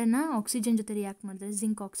ಸಲ್ಫೈಡನ್ನು oxygen ಜೊತೆ ರಿಯಾಕ್ಟ್ ಮಾಡಿದ್ರೆ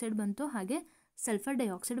ಜಿಂಕ್ ಆಕ್ಸೈಡ್ ಬಂತು, ಹಾಗೆ ಸಲ್ಫರ್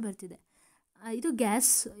ಡೈಆಕ್ಸೈಡ್ ಬರ್ತಿದೆ. ಇದು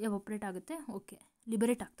ಗ್ಯಾಸ್ ಎವಾಪ್ರೇಟ್ ಆಗುತ್ತೆ, ಓಕೆ,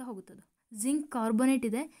 ಲಿಬರೇಟ್ ಆಗ್ತಾ ಹೋಗುತ್ತದು. ಜಿಂಕ್ ಕಾರ್ಬೋನೇಟ್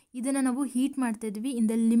ಇದೆ ಇದನ್ನು ನಾವು ಹೀಟ್ ಮಾಡ್ತಾಯಿದ್ವಿ in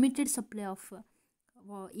the limited supply of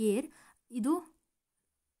air. ಇದು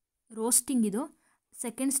ರೋಸ್ಟಿಂಗ್. ಇದು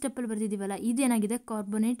ಸೆಕೆಂಡ್ ಸ್ಟೆಪ್ಪಲ್ಲಿ ಬರ್ತಿದ್ದೀವಲ್ಲ ಇದೇನಾಗಿದೆ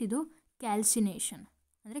ಕಾರ್ಬೋನೇಟ್, ಇದು ಕ್ಯಾಲ್ಸಿನೇಷನ್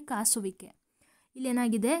ಅಂದರೆ ಕಾಸುವಿಕೆ.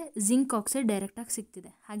 ಇಲ್ಲೇನಾಗಿದೆ ಜಿಂಕ್ ಆಕ್ಸೈಡ್ ಡೈರೆಕ್ಟಾಗಿ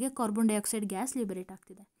ಸಿಗ್ತಿದೆ, ಹಾಗೆ ಕಾರ್ಬನ್ ಡೈಆಕ್ಸೈಡ್ ಗ್ಯಾಸ್ ಲಿಬರೇಟ್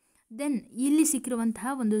ಆಗ್ತಿದೆ. ದೆನ್ ಇಲ್ಲಿ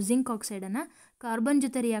ಸಿಕ್ಕಿರುವಂತಹ ಒಂದು ಜಿಂಕ್ ಆಕ್ಸೈಡನ್ನು ಕಾರ್ಬನ್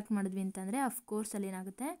ಜೊತೆ ರಿಯಾಕ್ಟ್ ಮಾಡಿದ್ವಿ ಅಂತಂದರೆ ಅಫ್ಕೋರ್ಸ್ ಅಲ್ಲಿ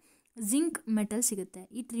ಏನಾಗುತ್ತೆ ಜಿಂಕ್ ಮೆಟಲ್ ಸಿಗುತ್ತೆ.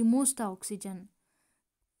 It removes the oxygen.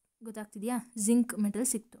 ಗೊತ್ತಾಗ್ತಿದೆಯಾ? Zinc metal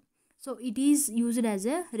ಸಿಕ್ತು. So it is used as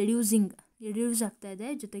A reduce ಆಗ್ತಾ ಇದೆ,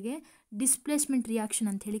 ಜೊತೆಗೆ ಡಿಸ್ಪ್ಲೇಸ್ಮೆಂಟ್ ರಿಯಾಕ್ಷನ್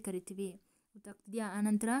ಅಂತ ಹೇಳಿ ಕರಿತೀವಿ. ಗೊತ್ತಾಗ್ತಿದೆಯಾ?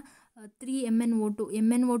 ಆನಂತರ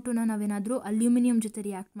 3MnO2 ನಾವೇನಾದರೂ ಅಲ್ಯೂಮಿನಿಯಂ ಜೊತೆ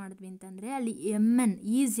ರಿಯಾಕ್ಟ್ ಮಾಡಿದ್ವಿ ಅಂತಂದರೆ ಅಲ್ಲಿ Mn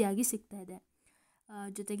ಈಸಿಯಾಗಿ ಸಿಗ್ತಾ ಇದೆ.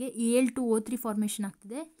 ಜೊತೆಗೆ Al2O3 ಫಾರ್ಮೇಷನ್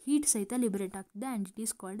ಆಗ್ತಿದೆ, ಹೀಟ್ ಸಹಿತ ಲಿಬರೇಟ್ ಆಗ್ತಿದೆ and it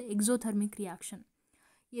is called exothermic reaction.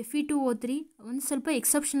 Fe2O3 ಒಂದು ಸ್ವಲ್ಪ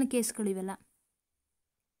ಎಕ್ಸೆಪ್ಷನಲ್ ಕೇಸ್ಗಳಿವೆಲ್ಲ,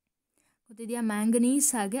 ಗೊತ್ತಿದೆಯಾ?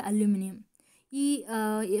 ಮ್ಯಾಂಗನೀಸ್ ಹಾಗೆ ಅಲ್ಯೂಮಿನಿಯಂ. ಈ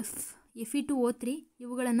Fe2O3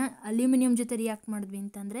 ಇವುಗಳನ್ನು ಅಲ್ಯೂಮಿನಿಯಂ ಜೊತೆ ರಿಯಾಕ್ಟ್ ಮಾಡಿದ್ವಿ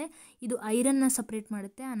ಅಂತಂದರೆ ಇದು ಐರನ್ನ ಸಪ್ರೇಟ್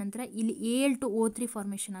ಮಾಡುತ್ತೆ. ಆನಂತರ ಇಲ್ಲಿ Al2O3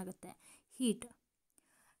 ಫಾರ್ಮೇಷನ್ ಆಗುತ್ತೆ, ಹೀಟ್.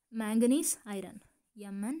 ಮ್ಯಾಂಗನೀಸ್ ಐರನ್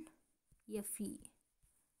MnFe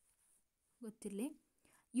ಗೊತ್ತಿರಲಿ.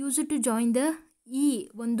 ಯೂಸ್ ಟು ಜಾಯಿನ್ ದ ಈ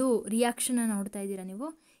ಒಂದು ರಿಯಾಕ್ಷನ್ನ ನೋಡ್ತಾ ಇದ್ದೀರಾ ನೀವು.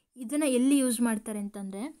 ಇದನ್ನು ಎಲ್ಲಿ ಯೂಸ್ ಮಾಡ್ತಾರೆ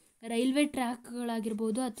ಅಂತಂದರೆ ರೈಲ್ವೆ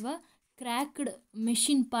ಟ್ರ್ಯಾಕ್ಗಳಾಗಿರ್ಬೋದು ಅಥವಾ ಕ್ರ್ಯಾಕ್ಡ್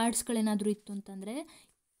ಮೆಷಿನ್ ಪಾರ್ಟ್ಸ್ಗಳೇನಾದರೂ ಇತ್ತು ಅಂತಂದರೆ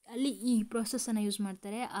ಅಲ್ಲಿ ಈ ಪ್ರೋಸೆಸ್ಸನ್ನು ಯೂಸ್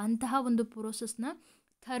ಮಾಡ್ತಾರೆ. ಅಂತಹ ಒಂದು ಪ್ರೋಸೆಸ್ನ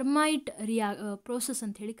ಥರ್ಮೈಟ್ ಪ್ರೋಸೆಸ್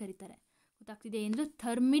ಅಂತ ಹೇಳಿ ಕರೀತಾರೆ. ಗೊತ್ತಾಗ್ತಿದೆ ಎಂದು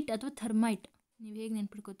ಥರ್ಮಿಟ್ ಅಥವಾ ಥರ್ಮೈಟ್ ನೀವು ಹೇಗೆ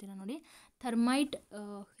ನೆನ್ಪಿಟ್ಕೋತೀರಾ ನೋಡಿ, ಥರ್ಮೈಟ್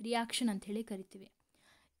ರಿಯಾಕ್ಷನ್ ಅಂತ ಹೇಳಿ ಕರಿತೀವಿ.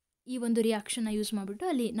 ಈ ಒಂದು ರಿಯಾಕ್ಷನ್ನ ಯೂಸ್ ಮಾಡಿಬಿಟ್ಟು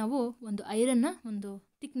ಅಲ್ಲಿ ನಾವು ಒಂದು ಐರನ್ನ ಒಂದು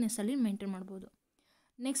ಥಿಕ್ನೆಸ್ಸಲ್ಲಿ ಮೇಂಟೈನ್ ಮಾಡ್ಬೋದು.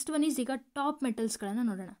 ನೆಕ್ಸ್ಟ್ ಒನ್ ಈಸ್ ಈಗ ಟಾಪ್ ಮೆಟಲ್ಸ್ಗಳನ್ನು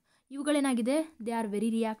ನೋಡೋಣ. ಇವುಗಳೇನಾಗಿದೆ they are very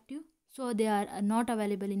reactive, so they are not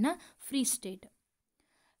available in a free state.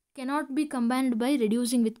 Cannot be combined by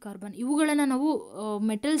reducing with carbon. ಇವುಗಳನ್ನು ನಾವು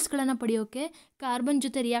ಮೆಟಲ್ಸ್ಗಳನ್ನು ಪಡೆಯೋಕ್ಕೆ ಕಾರ್ಬನ್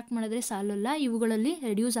ಜೊತೆ ರಿಯಾಕ್ಟ್ ಮಾಡಿದ್ರೆ ಸಾಲಲ್ಲ, ಇವುಗಳಲ್ಲಿ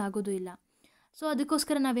ರೆಡ್ಯೂಸ್ ಆಗೋದು ಇಲ್ಲ. ಸೊ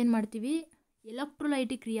ಅದಕ್ಕೋಸ್ಕರ ನಾವೇನು ಮಾಡ್ತೀವಿ,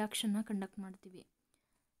 ಎಲೆಕ್ಟ್ರೋಲೈಟಿಕ್ ರಿಯಾಕ್ಷನ್ನ ಕಂಡಕ್ಟ್ ಮಾಡ್ತೀವಿ.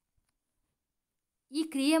 ಈ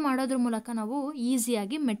ಕ್ರಿಯೆ ಮಾಡೋದ್ರ ಮೂಲಕ ನಾವು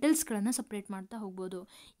ಈಸಿಯಾಗಿ ಮೆಟಲ್ಸ್ಗಳನ್ನು ಸಪ್ರೇಟ್ ಮಾಡ್ತಾ ಹೋಗ್ಬೋದು.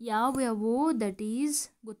 ಯಾವ್ಯಾವೋ ದಟ್ ಈಸ್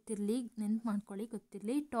ಗೊತ್ತಿರಲಿ, ನೆನ್ಪು ಮಾಡ್ಕೊಳ್ಳಿ,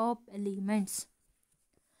 ಗೊತ್ತಿರಲಿ ಟಾಪ್ ಎಲಿಮೆಂಟ್ಸ್.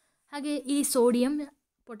 ಹಾಗೆ ಈ ಸೋಡಿಯಂ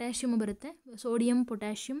ಪೊಟ್ಯಾಷಿಯಮ್ ಬರುತ್ತೆ. Sodium,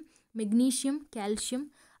 potassium, magnesium, calcium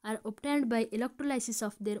R ಒಬ್ಟೈನ್ಡ್ by electrolysis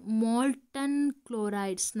of their molten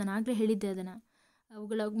chlorides. ನಾನು ಆಗಲೇ ಹೇಳಿದ್ದೆ ಅದನ್ನು.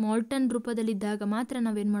 ಅವುಗಳ ಮಾಲ್ಟನ್ ರೂಪದಲ್ಲಿದ್ದಾಗ ಮಾತ್ರ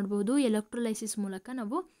ನಾವೇನು ಮಾಡ್ಬೋದು, ಎಲೆಕ್ಟ್ರೋಲೈಸಿಸ್ ಮೂಲಕ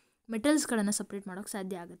ನಾವು ಮೆಟಲ್ಸ್ಗಳನ್ನು ಸಪ್ರೇಟ್ ಮಾಡೋಕ್ಕೆ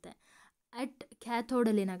ಸಾಧ್ಯ ಆಗುತ್ತೆ. ಅಟ್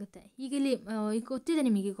ಕ್ಯಾಥೋಡಲ್ಲಿ ಏನಾಗುತ್ತೆ, ಈಗ ಇಲ್ಲಿ ಈಗ ಗೊತ್ತಿದೆ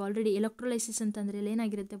ನಿಮಗೆ, ಈಗ ಆಲ್ರೆಡಿ ಎಲೆಕ್ಟ್ರೋಲೈಸಿಸ್ ಅಂತಂದರೆ ಇಲ್ಲಿ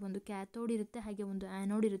ಏನಾಗಿರುತ್ತೆ, ಒಂದು ಕ್ಯಾಥೋಡ್ ಇರುತ್ತೆ ಹಾಗೆ ಒಂದು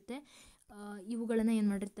ಆ್ಯನೋಡ್ ಇರುತ್ತೆ. ಇವುಗಳನ್ನು ಏನು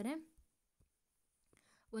ಮಾಡಿರ್ತಾರೆ,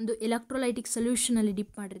 ಒಂದು ಎಲೆಕ್ಟ್ರೋಲೈಟಿಕ್ ಸೊಲ್ಯೂಷನಲ್ಲಿ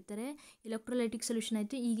ಡಿಪ್ ಮಾಡಿರ್ತಾರೆ. ಎಲೆಕ್ಟ್ರೋಲೈಟಿಕ್ ಸೊಲ್ಯೂಷನ್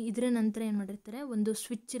ಆಯಿತು. ಈಗ ಇದರ ನಂತರ ಏನು ಮಾಡಿರ್ತಾರೆ, ಒಂದು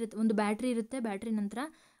ಸ್ವಿಚ್ ಇರುತ್ತೆ, ಒಂದು ಬ್ಯಾಟ್ರಿ ಇರುತ್ತೆ. ಬ್ಯಾಟ್ರಿ ನಂತರ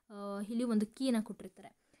ಇಲ್ಲಿ ಒಂದು ಕೀನ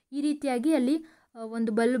ಕೊಟ್ಟಿರ್ತಾರೆ. ಈ ರೀತಿಯಾಗಿ ಅಲ್ಲಿ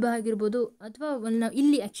ಒಂದು ಬಲ್ಬ್ ಆಗಿರ್ಬೋದು ಅಥವಾ ನಾವು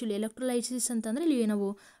ಇಲ್ಲಿ ಆ್ಯಕ್ಚುಲಿ ಎಲೆಕ್ಟ್ರೋಲೈಸಿಸ್ ಅಂತಂದರೆ ಇಲ್ಲಿ ನಾವು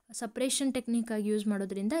ಸಪ್ರೇಷನ್ ಟೆಕ್ನಿಕಾಗಿ ಯೂಸ್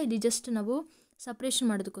ಮಾಡೋದ್ರಿಂದ ಇಲ್ಲಿ ಜಸ್ಟ್ ನಾವು ಸಪ್ರೇಷನ್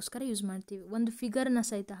ಮಾಡೋದಕ್ಕೋಸ್ಕರ ಯೂಸ್ ಮಾಡ್ತೀವಿ. ಒಂದು ಫಿಗರ್ನ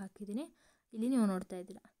ಸಹಿತ ಹಾಕಿದ್ದೀನಿ, ಇಲ್ಲಿ ನೀವು ನೋಡ್ತಾ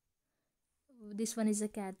ಇದ್ದೀರಾ. This one is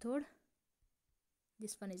a cathode,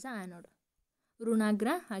 this one is a anode. ಋಣಾಗ್ರ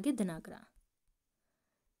ಹಾಗೆ ಧನಾಗ್ರ.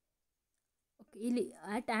 ಓಕೆ, ಇಲ್ಲಿ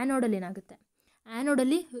ಆ್ಯಟ್ ಆ್ಯನೋಡಲ್ಲಿ ಏನಾಗುತ್ತೆ,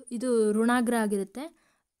 ಆ್ಯನೋಡಲ್ಲಿ ಇದು ಋಣಾಗ್ರ ಆಗಿರುತ್ತೆ,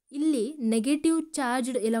 ಇಲ್ಲಿ ನೆಗೆಟಿವ್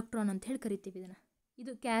ಚಾರ್ಜ್ಡ್ ಎಲೆಕ್ಟ್ರಾನ್ ಅಂತ ಹೇಳಿ ಕರಿತೀವಿ ಇದನ್ನು.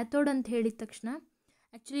 ಇದು ಕ್ಯಾಥೋಡ್ ಅಂತ ಹೇಳಿದ ತಕ್ಷಣ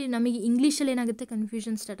ಆ್ಯಕ್ಚುಲಿ ನಮಗೆ ಇಂಗ್ಲೀಷಲ್ಲಿ ಏನಾಗುತ್ತೆ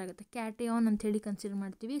ಕನ್ಫ್ಯೂಷನ್ ಸ್ಟಾರ್ಟ್ ಆಗುತ್ತೆ. ಕ್ಯಾಟಯಾನ್ ಅಂಥೇಳಿ ಕನ್ಸಿಡರ್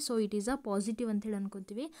ಮಾಡ್ತೀವಿ. So it is a positive ಅಂಥೇಳಿ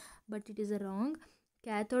ಅನ್ಕೊತೀವಿ, but it is a wrong.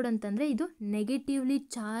 Cathode ಅಂತಂದರೆ ಇದು ನೆಗೆಟಿವ್ಲಿ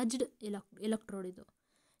ಚಾರ್ಜ್ಡ್ ಎಲೆಕ್ಟ್ರೋಡ್, ಇದು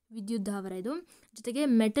ವಿದ್ಯುದ್ಧಾವರ. ಇದು ಜೊತೆಗೆ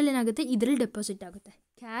ಮೆಟಲ್ ಏನಾಗುತ್ತೆ ಇದರಲ್ಲಿ ಡೆಪಾಸಿಟ್ ಆಗುತ್ತೆ.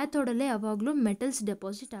 ಕ್ಯಾಥೋಡಲ್ಲೇ ಯಾವಾಗಲೂ ಮೆಟಲ್ಸ್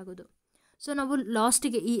ಡೆಪಾಸಿಟ್ ಆಗೋದು. ಸೊ ನಾವು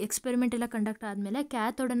ಲಾಸ್ಟಿಗೆ ಈ ಎಕ್ಸ್ಪೆರಿಮೆಂಟ್ ಎಲ್ಲ ಕಂಡಕ್ಟ್ ಆದಮೇಲೆ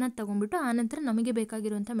ಕ್ಯಾಥೋಡನ್ನು ತೊಗೊಂಡ್ಬಿಟ್ಟು ಆನಂತರ ನಮಗೆ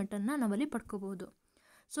ಬೇಕಾಗಿರುವಂಥ ಮೆಟಲ್ನ ನಾವಲ್ಲಿ ಪಡ್ಕೋಬೋದು.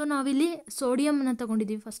 ಸೊ ನಾವಿಲ್ಲಿ ಸೋಡಿಯಮ್ನ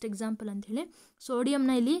ತೊಗೊಂಡಿದ್ದೀವಿ ಫಸ್ಟ್ ಎಕ್ಸಾಂಪಲ್ ಅಂಥೇಳಿ.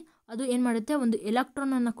 ಸೋಡಿಯಮ್ನ ಇಲ್ಲಿ ಅದು ಏನು ಮಾಡುತ್ತೆ, ಒಂದು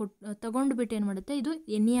ಎಲೆಕ್ಟ್ರಾನನ್ನು ತೊಗೊಂಡ್ಬಿಟ್ಟು ಏನು ಮಾಡುತ್ತೆ, ಇದು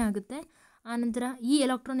Na ಆಗುತ್ತೆ. ಆನಂತರ ಈ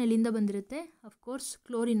ಎಲೆಕ್ಟ್ರಾನ್ ಎಲ್ಲಿಂದ ಬಂದಿರುತ್ತೆ, ಅಫ್ಕೋರ್ಸ್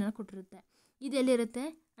ಕ್ಲೋರಿನನ್ನು ಕೊಟ್ಟಿರುತ್ತೆ. ಇದು ಎಲ್ಲಿರುತ್ತೆ,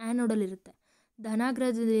 ಆ್ಯನೋಡಲ್ಲಿರುತ್ತೆ.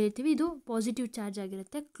 ಧನಾಗ್ರಹದಲ್ಲಿ ಇರ್ತೀವಿ, ಇದು ಪಾಸಿಟಿವ್ ಚಾರ್ಜ್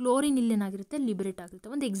ಆಗಿರುತ್ತೆ. ಕ್ಲೋರಿನ್ ಇಲ್ಲೇನಾಗಿರುತ್ತೆ, ಲಿಬರೇಟ್ ಆಗುತ್ತೆ.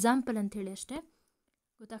 ಒಂದು ಎಕ್ಸಾಂಪಲ್ ಅಂಥೇಳಿ ಅಷ್ಟೇ,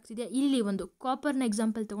 ಗೊತ್ತಾಗ್ತಿದೆಯಾ. ಇಲ್ಲಿ ಒಂದು ಕಾಪರ್ನ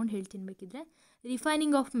ಎಕ್ಸಾಂಪಲ್ ತೊಗೊಂಡು ಹೇಳ್ತೀನಿ ಬೇಕಿದ್ರೆ.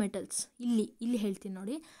 ರಿಫೈನಿಂಗ್ ಆಫ್ ಮೆಟಲ್ಸ್, ಇಲ್ಲಿ ಹೇಳ್ತೀನಿ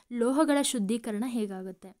ನೋಡಿ. ಲೋಹಗಳ ಶುದ್ಧೀಕರಣ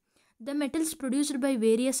ಹೇಗಾಗುತ್ತೆ. The metals produced by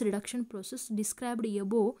various reduction process described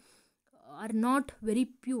above R not very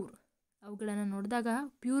pure. ಅವುಗಳನ್ನು ನೋಡಿದಾಗ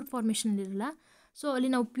ಪ್ಯೂರ್ ಫಾರ್ಮೇಷನಲ್ಲಿರಲ್ಲ. ಸೊ ಅಲ್ಲಿ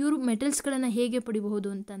ನಾವು ಪ್ಯೂರ್ ಮೆಟಲ್ಸ್ಗಳನ್ನು ಹೇಗೆ ಪಡಿಬಹುದು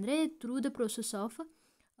ಅಂತಂದರೆ through the process of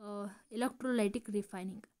electrolytic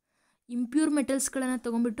refining. Impure ಮೆಟಲ್ಸ್ಗಳನ್ನು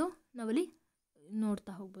ತೊಗೊಂಡ್ಬಿಟ್ಟು ನಾವಲ್ಲಿ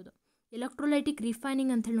ನೋಡ್ತಾ ಹೋಗ್ಬೋದು. ಎಲೆಕ್ಟ್ರೋಲೈಟಿಕ್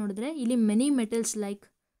ರಿಫೈನಿಂಗ್ ಅಂತೇಳಿ ನೋಡಿದ್ರೆ ಇಲ್ಲಿ many metals like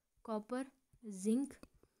copper, zinc,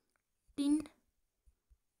 tin,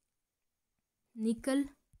 ನಿಕಲ್,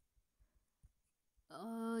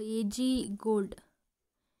 Ag, ಗೋಲ್ಡ್,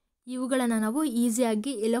 ಇವುಗಳನ್ನು ನಾವು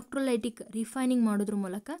ಈಸಿಯಾಗಿ ಎಲೆಕ್ಟ್ರೋಲೈಟಿಕ್ ರಿಫೈನಿಂಗ್ ಮಾಡೋದ್ರ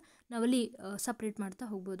ಮೂಲಕ ನಾವಲ್ಲಿ ಸಪ್ರೇಟ್ ಮಾಡ್ತಾ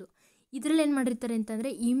ಹೋಗ್ಬೋದು. ಇದರಲ್ಲಿ ಏನು ಮಾಡಿರ್ತಾರೆ ಅಂತಂದರೆ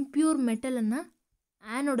impure ಮೆಟಲನ್ನು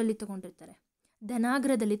ಆ್ಯನೋಡಲ್ಲಿ ತೊಗೊಂಡಿರ್ತಾರೆ,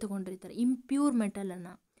 ಧನಾಗ್ರಹದಲ್ಲಿ ತೊಗೊಂಡಿರ್ತಾರೆ. Impure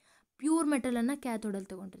ಮೆಟಲನ್ನು, pure ಮೆಟಲನ್ನು ಕ್ಯಾಥೋಡಲ್ಲಿ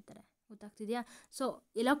ತೊಗೊಂಡಿರ್ತಾರೆ. ಗೊತ್ತಾಗ್ತಿದೆಯಾ. So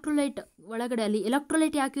electrolyte ಒಳಗಡೆ ಅಲ್ಲಿ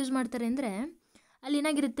ಎಲೆಕ್ಟ್ರೋಲೈಟ್ ಯಾಕೆ ಯೂಸ್ ಮಾಡ್ತಾರೆ ಅಂದರೆ ಅಲ್ಲಿ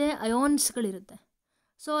ಏನಾಗಿರುತ್ತೆ, ಅಯಾನ್ಸ್ಗಳಿರುತ್ತೆ.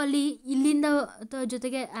 ಸೊ ಅಲ್ಲಿ ಇಲ್ಲಿಂದ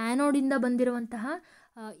ಜೊತೆಗೆ ಆ್ಯನೋಡಿಂದ ಬಂದಿರುವಂತಹ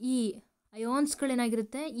ಈ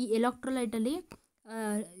ಅಯಾನ್ಸ್ಗಳೇನಾಗಿರುತ್ತೆ ಈ ಎಲೆಕ್ಟ್ರೋಲೈಟಲ್ಲಿ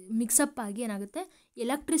ಮಿಕ್ಸಪ್ ಆಗಿ ಏನಾಗುತ್ತೆ,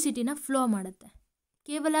 ಎಲೆಕ್ಟ್ರಿಸಿಟಿನ ಫ್ಲೋ ಮಾಡುತ್ತೆ.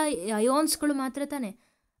 ಕೇವಲ ಅಯಾನ್ಸ್ಗಳು ಮಾತ್ರ ತಾನೇ,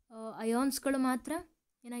 ಅಯಾನ್ಸ್ಗಳು ಮಾತ್ರ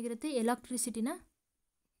ಏನಾಗಿರುತ್ತೆ ಎಲೆಕ್ಟ್ರಿಸಿಟಿನ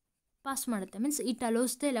ಪಾಸ್ ಮಾಡುತ್ತೆ. Means it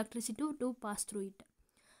allows the electricity to pass through it.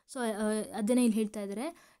 So ಅದನ್ನೇ ಇಲ್ಲಿ ಹೇಳ್ತಾ ಇದ್ದಾರೆ.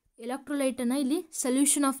 ಎಲೆಕ್ಟ್ರೋಲೈಟನ್ನು ಇಲ್ಲಿ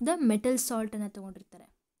ಸೊಲ್ಯೂಷನ್ ಆಫ್ ದ ಮೆಟಲ್ ಸಾಲ್ಟನ್ನು ತೊಗೊಂಡಿರ್ತಾರೆ.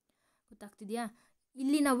 ಗೊತ್ತಾಗ್ತಿದೆಯಾ.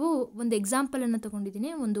 ಇಲ್ಲಿ ನಾವು ಒಂದು ಎಕ್ಸಾಂಪಲನ್ನು ತೊಗೊಂಡಿದ್ದೀನಿ.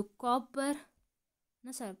 ಒಂದು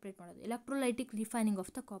ಕಾಪರ್ನ ಸಪ್ರೇಟ್ ಮಾಡೋದು, electrolytic refining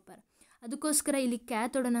of the copper. ಅದಕ್ಕೋಸ್ಕರ ಇಲ್ಲಿ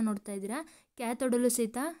ಕ್ಯಾಥೋಡನ್ನು ನೋಡ್ತಾ ಇದ್ದೀರಾ. ಕ್ಯಾಥೋಡಲ್ಲೂ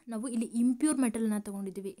ಸಹಿತ ನಾವು ಇಲ್ಲಿ ಇಂಪ್ಯೂರ್ ಮೆಟಲನ್ನು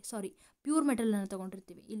ತೊಗೊಂಡಿದ್ದೀವಿ, ಪ್ಯೂರ್ ಮೆಟಲನ್ನು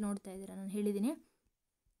ತೊಗೊಂಡಿರ್ತೀವಿ. ಇಲ್ಲಿ ನೋಡ್ತಾ ಇದ್ದೀರಾ, ನಾನು ಹೇಳಿದ್ದೀನಿ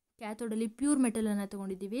ಕ್ಯಾಥೋಡಲ್ಲಿ ಪ್ಯೂರ್ ಮೆಟಲನ್ನು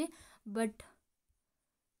ತೊಗೊಂಡಿದ್ದೀವಿ. ಬಟ್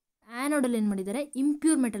ಆ್ಯನೋಡಲ್ಲಿ ಏನು ಮಾಡಿದ್ದಾರೆ,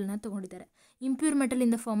 impure ಮೆಟಲ್ನ ತೊಗೊಂಡಿದ್ದಾರೆ. Impure metal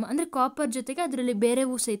in the form ಅಂದರೆ ಕಾಪರ್ ಜೊತೆಗೆ ಅದರಲ್ಲಿ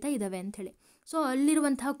ಬೇರೆವೂ ಸಹಿತ ಇದ್ದಾವೆ ಅಂಥೇಳಿ. ಸೊ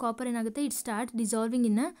ಅಲ್ಲಿರುವಂತಹ ಕಾಪರ್ ಏನಾಗುತ್ತೆ, it start dissolving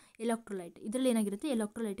in electrolyte. ಇದರಲ್ಲಿ ಏನಾಗಿರುತ್ತೆ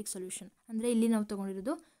ಎಲೆಕ್ಟ್ರೋಲೈಟಿಕ್ ಸೊಲ್ಯೂಷನ್. ಅಂದರೆ ಇಲ್ಲಿ ನಾವು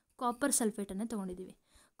ತೊಗೊಂಡಿರೋದು ಕಾಪರ್ ಸಲ್ಫೇಟನ್ನು ತೊಗೊಂಡಿದ್ದೀವಿ.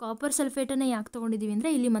 ಕಾಪರ್ ಸಲ್ಫೇಟನ್ನು ಯಾಕೆ ತೊಗೊಂಡಿದ್ದೀವಿ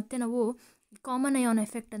ಅಂದರೆ ಇಲ್ಲಿ ಮತ್ತೆ ನಾವು ಕಾಮನ್ ಅಯಾನ್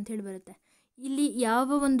ಎಫೆಕ್ಟ್ ಅಂತ ಹೇಳಿ ಬರುತ್ತೆ. ಇಲ್ಲಿ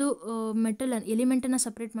ಯಾವ ಒಂದು ಮೆಟಲ್ ಎಲಿಮೆಂಟನ್ನು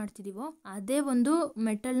ಸಪ್ರೇಟ್ ಮಾಡ್ತಿದ್ದೀವೋ ಅದೇ ಒಂದು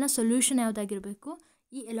ಮೆಟಲ್ನ ಸೊಲ್ಯೂಷನ್ ಯಾವುದಾಗಿರಬೇಕು,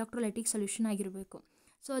 ಈ ಎಲೆಕ್ಟ್ರೋಲೈಟಿಕ್ ಸೊಲ್ಯೂಷನ್ ಆಗಿರಬೇಕು.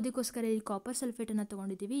 ಸೊ ಅದಕ್ಕೋಸ್ಕರ ಇಲ್ಲಿ ಕಾಪರ್ ಸಲ್ಫೇಟನ್ನು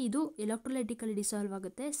ತೊಗೊಂಡಿದ್ದೀವಿ. ಇದು ಎಲೆಕ್ಟ್ರೋಲೈಟಿಕಲ್ಲಿ ಡಿಸಾಲ್ವ್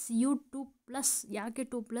ಆಗುತ್ತೆ. Cu2+. ಯಾಕೆ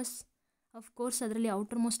 2+? ಅಫ್ಕೋರ್ಸ್ ಅದರಲ್ಲಿ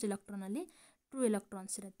ಔಟರ್ ಮೋಸ್ಟ್ ಎಲೆಕ್ಟ್ರಾನಲ್ಲಿ 2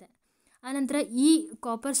 ಎಲೆಕ್ಟ್ರಾನ್ಸ್ ಇರುತ್ತೆ. ಆನಂತರ ಈ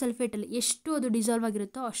ಕಾಪರ್ ಸಲ್ಫೇಟಲ್ಲಿ ಎಷ್ಟು ಅದು ಡಿಸಾಲ್ವ್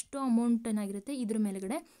ಆಗಿರುತ್ತೋ ಅಷ್ಟು ಅಮೌಂಟ್ ಏನಾಗಿರುತ್ತೆ ಇದ್ರ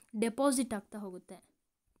ಮೇಲ್ಗಡೆ ಡೆಪಾಸಿಟ್ ಆಗ್ತಾ ಹೋಗುತ್ತೆ.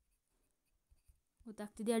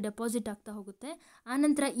 ಗೊತ್ತಾಗ್ತಿದೆಯಾ, ಡೆಪಾಸಿಟ್ ಆಗ್ತಾ ಹೋಗುತ್ತೆ.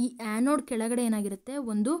 ಆನಂತರ ಈ ಆ್ಯನೋಡ್ ಕೆಳಗಡೆ ಏನಾಗಿರುತ್ತೆ,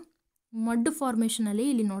 ಒಂದು ಮಡ್ ಫಾರ್ಮೇಷನಲ್ಲಿ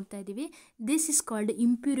ಇಲ್ಲಿ ನೋಡ್ತಾ ಇದ್ದೀವಿ. ದಿಸ್ ಇಸ್ ಕಾಲ್ಡ್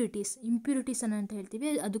ಇಂಪ್ಯೂರಿಟೀಸ್ ಅಂತ ಹೇಳ್ತೀವಿ.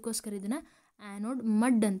 ಅದಕ್ಕೋಸ್ಕರ ಇದನ್ನು ಆ್ಯನೋಡ್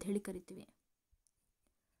ಮಡ್ ಅಂತ ಹೇಳಿ ಕರಿತೀವಿ.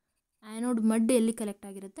 ಆ್ಯನೋಡ್ ಮಡ್ ಎಲ್ಲಿ ಕಲೆಕ್ಟ್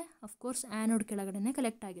ಆಗಿರುತ್ತೆ, ಅಫ್ಕೋರ್ಸ್ ಆ್ಯನೋಡ್ ಕೆಳಗಡೆನೇ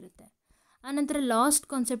ಕಲೆಕ್ಟ್ ಆಗಿರುತ್ತೆ. ಆನಂತರ ಲಾಸ್ಟ್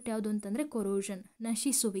ಕಾನ್ಸೆಪ್ಟ್ ಯಾವುದು ಅಂತಂದರೆ ಕೊರೋಷನ್,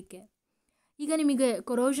 ನಶಿಸುವಿಕೆ. ಈಗ ನಿಮಗೆ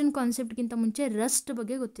ಕೊರೋಷನ್ ಕಾನ್ಸೆಪ್ಟ್ಗಿಂತ ಮುಂಚೆ ರಸ್ಟ್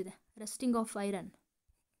ಬಗ್ಗೆ ಗೊತ್ತಿದೆ, ರಸ್ಟಿಂಗ್ ಆಫ್ ಐರನ್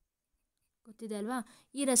ಗೊತ್ತಿದೆ ಅಲ್ವಾ.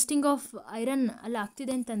 ಈ ರಸ್ಟಿಂಗ್ ಆಫ್ ಐರನ್ ಅಲ್ಲಿ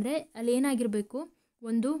ಆಗ್ತಿದೆ ಅಂತಂದರೆ ಅಲ್ಲಿ ಏನಾಗಿರಬೇಕು,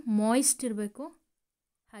 ಒಂದು ಮಾಯ್ಸ್ಟ್ ಇರಬೇಕು,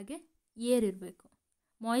 ಹಾಗೆ ಏರ್ ಇರಬೇಕು.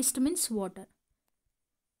 Moist means water.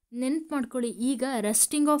 ನೆನ್ಪು ಮಾಡ್ಕೊಳ್ಳಿ, ಈಗ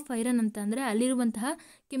ರಸ್ಟಿಂಗ್ ಆಫ್ ಐರನ್ ಅಂತ ಅಂದರೆ ಅಲ್ಲಿರುವಂತಹ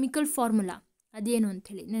ಕೆಮಿಕಲ್ ಫಾರ್ಮುಲಾ ಅದೇನು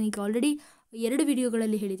ಅಂಥೇಳಿ ನನಗೆ ಆಲ್ರೆಡಿ 2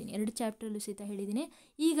 ವಿಡಿಯೋಗಳಲ್ಲಿ ಹೇಳಿದ್ದೀನಿ, 2 ಚಾಪ್ಟ್ರಲ್ಲೂ ಸಹಿತ ಹೇಳಿದ್ದೀನಿ.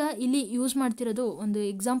 ಈಗ ಇಲ್ಲಿ ಯೂಸ್ ಮಾಡ್ತಿರೋದು ಒಂದು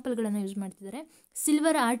ಎಕ್ಸಾಂಪಲ್ಗಳನ್ನು ಯೂಸ್ ಮಾಡ್ತಿದ್ದಾರೆ.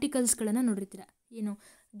 ಸಿಲ್ವರ್ ಆರ್ಟಿಕಲ್ಸ್ಗಳನ್ನು ನೋಡಿರ್ತೀರ, ಏನು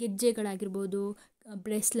ಗೆಜ್ಜೆಗಳಾಗಿರ್ಬೋದು,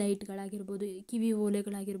 ಬ್ರೇಸ್ಲೈಟ್ಗಳಾಗಿರ್ಬೋದು, ಕಿವಿ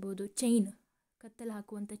ಓಲೆಗಳಾಗಿರ್ಬೋದು, ಚೈನ್, ಕತ್ತಲ್ಲಿ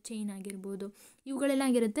ಹಾಕುವಂಥ ಚೈನ್ ಆಗಿರ್ಬೋದು, ಇವುಗಳೆಲ್ಲ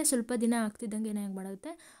ಆಗಿರುತ್ತೆ. ಸ್ವಲ್ಪ ದಿನ ಆಗ್ತಿದ್ದಂಗೆ ಏನಾಗಿ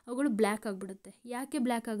ಮಾಡುತ್ತೆ, ಅವುಗಳು ಬ್ಲ್ಯಾಕ್ ಆಗಿಬಿಡುತ್ತೆ. ಯಾಕೆ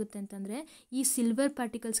ಬ್ಲ್ಯಾಕ್ ಆಗುತ್ತೆ ಅಂತಂದರೆ ಈ ಸಿಲ್ವರ್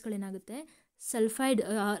ಪಾರ್ಟಿಕಲ್ಸ್ಗಳೇನಾಗುತ್ತೆ, ಸಲ್ಫೈಡ್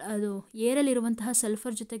ಅದು ಏರಲ್ಲಿರುವಂತಹ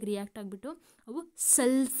ಸಲ್ಫರ್ ಜೊತೆಗೆ ರಿಯಾಕ್ಟ್ ಆಗಿಬಿಟ್ಟು ಅವು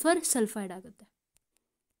ಸಲ್ಫೈಡ್ ಆಗುತ್ತೆ.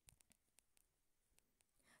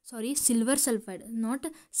 ಸಾರಿ silver sulphide, not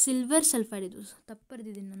silver sulphide, ಇದು ತಪ್ಪು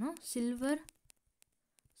ಬರೆದಿದ್ದೀನಿ ನಾನು.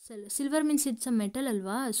 Silver means it's a metal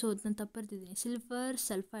ಅಲ್ವಾ, ಸೊ ನಾನು ತಪ್ಪು ಬರೆದಿದ್ದೀನಿ, ಸಿಲ್ವರ್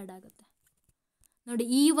ಸಲ್ಫೈಡ್ ಆಗುತ್ತೆ ನೋಡಿ.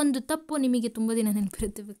 ಈ ಒಂದು ತಪ್ಪು ನಿಮಗೆ ತುಂಬ ದಿನ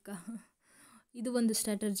ನೆನಪಿರುತ್ತೆ ಬೇಕಾ, ಇದು ಒಂದು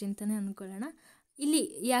ಸ್ಟ್ರಾಟರ್ಜಿ ಅಂತಲೇ ಅಂದ್ಕೊಳ್ಳೋಣ. ಇಲ್ಲಿ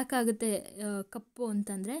ಯಾಕಾಗುತ್ತೆ ಕಪ್ಪು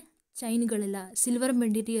ಅಂತಂದರೆ, ಚೈನ್ಗಳೆಲ್ಲ ಸಿಲ್ವರ್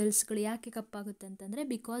ಮೆಟೀರಿಯಲ್ಸ್ಗಳು ಯಾಕೆ ಕಪ್ಪಾಗುತ್ತೆ ಅಂತಂದರೆ,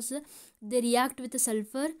 because they react with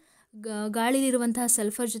sulphur, ಗಾಳಿಲಿರುವಂತಹ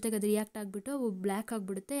sulphur ಜೊತೆಗೆ ಅದು ರಿಯಾಕ್ಟ್ ಆಗಿಬಿಟ್ಟು ಅವು ಬ್ಲ್ಯಾಕ್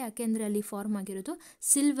ಆಗಿಬಿಡುತ್ತೆ. ಯಾಕೆಂದರೆ ಅಲ್ಲಿ ಫಾರ್ಮ್ ಆಗಿರೋದು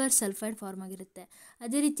ಸಿಲ್ವರ್ ಸಲ್ಫೈಡ್ ಫಾರ್ಮ್ ಆಗಿರುತ್ತೆ.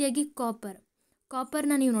 ಅದೇ ರೀತಿಯಾಗಿ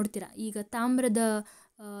ಕಾಪರ್ನ ನೀವು ನೋಡ್ತೀರಾ, ಈಗ ತಾಮ್ರದ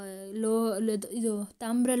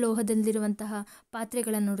ತಾಮ್ರ ಲೋಹದಲ್ಲಿರುವಂತಹ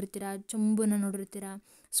ಪಾತ್ರೆಗಳನ್ನು ನೋಡಿರ್ತೀರ, ಚೊಂಬನ್ನು ನೋಡಿರ್ತೀರ,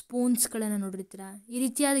 ಸ್ಪೂನ್ಸ್ಗಳನ್ನು ನೋಡಿರ್ತೀರ, ಈ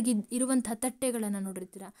ರೀತಿಯಾಗಿ ಇರುವಂತಹ ತಟ್ಟೆಗಳನ್ನು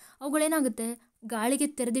ನೋಡಿರ್ತೀರ. ಅವುಗಳೇನಾಗುತ್ತೆ, ಗಾಳಿಗೆ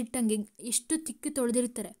ತೆರೆದಿಟ್ಟಂಗೆ ಎಷ್ಟು ತಿಕ್ಕಿ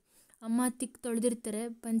ತೊಳೆದಿರ್ತಾರೆ, ಅಮ್ಮ ತಿಕ್ಕಿ ತೊಳೆದಿರ್ತಾರೆ,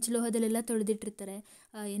 ಪಂಚಲೋಹದಲ್ಲೆಲ್ಲ ತೊಳೆದಿಟ್ಟಿರ್ತಾರೆ,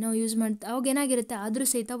 ಏನೋ ಯೂಸ್ ಅವಾಗ ಏನಾಗಿರುತ್ತೆ, ಆದರೂ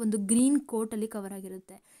ಸಹಿತ ಒಂದು ಗ್ರೀನ್ ಕೋಟಲ್ಲಿ ಕವರ್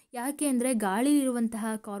ಆಗಿರುತ್ತೆ. ಯಾಕೆ ಅಂದರೆ ಗಾಳಿಲಿರುವಂತಹ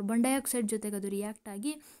ಕಾರ್ಬನ್ ಡೈಆಕ್ಸೈಡ್ ಜೊತೆಗೆ ಅದು ರಿಯಾಕ್ಟ್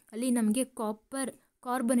ಆಗಿ ಅಲ್ಲಿ ನಮಗೆ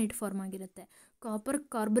ಕಾರ್ಬನೇಟ್ ಫಾರ್ಮ್ ಆಗಿರುತ್ತೆ.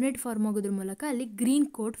 ಕಾರ್ಬನೇಟ್ ಫಾರ್ಮ್ ಆಗೋದ್ರ ಮೂಲಕ ಅಲ್ಲಿ ಗ್ರೀನ್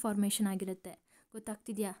ಕೋಟ್ ಫಾರ್ಮೇಷನ್ ಆಗಿರುತ್ತೆ.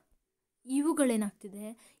 ಗೊತ್ತಾಗ್ತಿದೆಯಾ? ಇವುಗಳೇನಾಗ್ತಿದೆ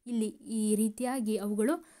ಇಲ್ಲಿ ಈ ರೀತಿಯಾಗಿ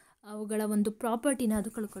ಅವುಗಳ ಒಂದು ಪ್ರಾಪರ್ಟಿನ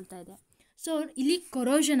ಅದು ಕಳ್ಕೊಳ್ತಾ ಇದೆ. ಸೊ ಇಲ್ಲಿ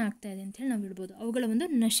ಕೊರೋಷನ್ ಆಗ್ತಾಯಿದೆ ಅಂತೇಳಿ ನಾವು ಹೇಳ್ಬೋದು, ಅವುಗಳ ಒಂದು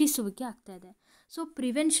ನಶಿಸುವಿಕೆ ಆಗ್ತಾಯಿದೆ. ಸೊ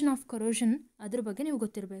ಪ್ರಿವೆನ್ಷನ್ ಆಫ್ ಕೊರೋಷನ್ ಅದ್ರ ಬಗ್ಗೆ ನೀವು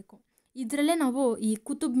ಗೊತ್ತಿರಬೇಕು. ಇದರಲ್ಲೇ ನಾವು ಈ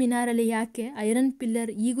ಕುತುಬ್ ಮಿನಾರಲ್ಲಿ ಯಾಕೆ ಐರನ್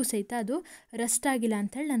ಪಿಲ್ಲರ್ ಈಗೂ ಸಹಿತ ಅದು ರಸ್ಟ್ ಆಗಿಲ್ಲ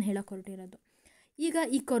ಅಂಥೇಳಿ ನಾನು ಹೇಳಕ್ಕೆ ಹೊರಟಿರೋದು. ಈಗ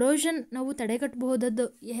ಈ ಕೊರೋಷನ್ ನಾವು ತಡೆಗಟ್ಟಬಹುದದ್ದು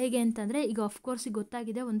ಹೇಗೆ ಅಂತಂದರೆ, ಈಗ ಆಫ್ಕೋರ್ಸ್ ಈಗ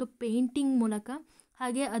ಗೊತ್ತಾಗಿದೆ, ಒಂದು ಪೇಂಟಿಂಗ್ ಮೂಲಕ,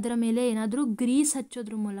 ಹಾಗೆ ಅದರ ಮೇಲೆ ಏನಾದರೂ ಗ್ರೀಸ್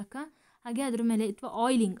ಹಚ್ಚೋದ್ರ ಮೂಲಕ, ಹಾಗೆ ಅದ್ರ ಮೇಲೆ ಅಥವಾ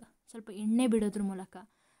ಆಯಿಲಿಂಗ್ ಸ್ವಲ್ಪ ಎಣ್ಣೆ ಬಿಡೋದ್ರ ಮೂಲಕ,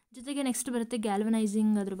 ಜೊತೆಗೆ ನೆಕ್ಸ್ಟ್ ಬರುತ್ತೆ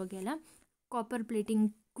ಗ್ಯಾಲ್ವನೈಸಿಂಗ್, ಅದ್ರ ಬಗ್ಗೆ ಎಲ್ಲ ಕಾಪರ್ ಪ್ಲೇಟಿಂಗ್,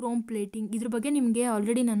 ಕ್ರೋಮ್ ಪ್ಲೇಟಿಂಗ್, ಇದ್ರ ಬಗ್ಗೆ ನಿಮಗೆ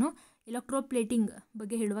ಆಲ್ರೆಡಿ ನಾನು ಎಲೆಕ್ಟ್ರೋ ಪ್ಲೇಟಿಂಗ್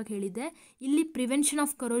ಬಗ್ಗೆ ಹೇಳುವಾಗ ಹೇಳಿದ್ದೆ. ಇಲ್ಲಿ ಪ್ರಿವೆನ್ಷನ್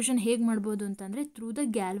ಆಫ್ ಕೊರೋಷನ್ ಹೇಗೆ ಮಾಡ್ಬೋದು ಅಂತಂದರೆ ಥ್ರೂ ದ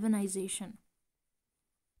ಗ್ಯಾಲ್ವನೈಸೇಷನ್.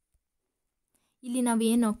 ಇಲ್ಲಿ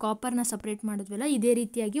ನಾವೇನು ಕಾಪರ್ನ ಸಪ್ರೇಟ್ ಮಾಡಿದ್ವಲ್ಲ, ಇದೇ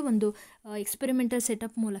ರೀತಿಯಾಗಿ ಒಂದು ಎಕ್ಸ್ಪೆರಿಮೆಂಟಲ್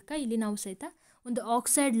ಸೆಟಪ್ ಮೂಲಕ ಇಲ್ಲಿ ನಾವು ಸಹಿತ ಒಂದು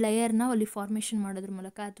ಆಕ್ಸೈಡ್ ಲೇಯರ್ನ ಅಲ್ಲಿ ಫಾರ್ಮೇಷನ್ ಮಾಡೋದ್ರ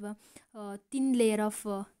ಮೂಲಕ, ಅಥವಾ ಥಿನ್ ಲೇಯರ್ ಆಫ್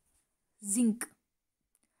ಜಿಂಕ್,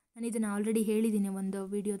 ನಾನು ಇದನ್ನು ಆಲ್ರೆಡಿ ಹೇಳಿದ್ದೀನಿ ಒಂದು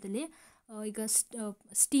ವಿಡಿಯೋದಲ್ಲಿ. ಈಗ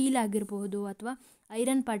ಸ್ಟೀಲ್ ಆಗಿರ್ಬೋದು ಅಥವಾ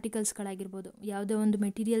ಐರನ್ ಪಾರ್ಟಿಕಲ್ಸ್ಗಳಾಗಿರ್ಬೋದು, ಯಾವುದೋ ಒಂದು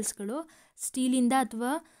ಮೆಟೀರಿಯಲ್ಸ್ಗಳು ಸ್ಟೀಲಿಂದ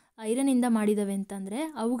ಅಥವಾ ಐರನಿಂದ ಮಾಡಿದ್ದಾವೆ ಅಂತಂದರೆ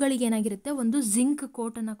ಅವುಗಳಿಗೆ ಏನಾಗಿರುತ್ತೆ, ಒಂದು ಜಿಂಕ್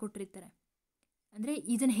ಕೋಟನ್ನು ಕೊಟ್ಟಿರ್ತಾರೆ. ಅಂದರೆ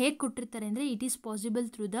ಇದನ್ನು ಹೇಗೆ ಕೊಟ್ಟಿರ್ತಾರೆ ಅಂದರೆ, it is possible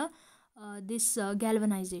through this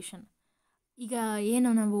galvanisation. ಈಗ ಏನು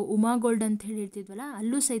ನಾವು ಉಮಾ ಗೋಲ್ಡ್ ಅಂತ ಹೇಳ್ತಿದ್ವಲ್ಲ,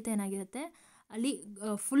 ಅಲ್ಲೂ ಸಹಿತ ಏನಾಗಿರುತ್ತೆ, ಅಲ್ಲಿ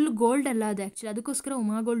ಫುಲ್ ಗೋಲ್ಡ್ ಅಲ್ಲ ಅದು ಆ್ಯಕ್ಚುಲಿ, ಅದಕ್ಕೋಸ್ಕರ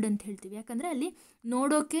ಉಮಾ ಗೋಲ್ಡ್ ಅಂತ ಹೇಳ್ತೀವಿ. ಯಾಕಂದರೆ ಅಲ್ಲಿ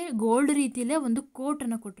ನೋಡೋಕ್ಕೆ ಗೋಲ್ಡ್ ರೀತಿಯಲ್ಲೇ ಒಂದು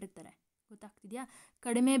ಕೋಟನ್ನು ಕೊಟ್ಟಿರ್ತಾರೆ. ಗೊತ್ತಾಗ್ತಿದೆಯಾ?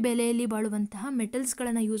 ಕಡಿಮೆ ಬೆಲೆಯಲ್ಲಿ ಬಾಳುವಂತಹ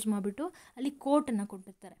ಮೆಟಲ್ಸ್ಗಳನ್ನು ಯೂಸ್ ಮಾಡಿಬಿಟ್ಟು ಅಲ್ಲಿ ಕೋಟನ್ನು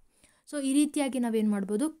ಕೊಟ್ಟಿರ್ತಾರೆ. ಸೊ ಈ ರೀತಿಯಾಗಿ ನಾವೇನು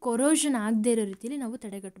ಮಾಡ್ಬೋದು, ಕೊರೋಷನ್ ಆಗದೇ ಇರೋ ರೀತಿಯಲ್ಲಿ ನಾವು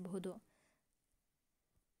ತಡೆಗಟ್ಟಬಹುದು.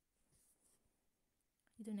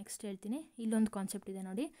 ಇದು ನೆಕ್ಸ್ಟ್ ಹೇಳ್ತೀನಿ. ಇಲ್ಲೊಂದು ಕಾನ್ಸೆಪ್ಟ್ ಇದೆ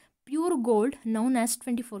ನೋಡಿ, pure gold known as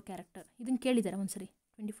 24 character. ಇದನ್ನು ಕೇಳಿದ್ದಾರೆ ಒಂದ್ಸರಿ,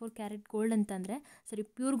 24 ಕ್ಯಾರೆಟ್ ಗೋಲ್ಡ್ ಅಂತಂದರೆ, ಸರಿ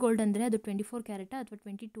ಪ್ಯೂರ್ ಗೋಲ್ಡ್ ಅಂದರೆ ಅದು 24 ಕ್ಯಾರೆಟಾ ಅಥವಾ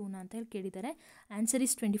 22ನಾ ಅಂತ ಹೇಳಿ ಕೇಳಿದ್ದಾರೆ. Answer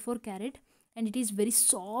is 24 carrot and it is very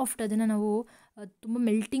soft. ಅದನ್ನು ನಾವು ತುಂಬ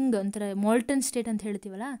ಮೆಲ್ಟಿಂಗ್ ಅಂತಾರೆ, ಮಾಲ್ಟನ್ ಸ್ಟೇಟ್ ಅಂತ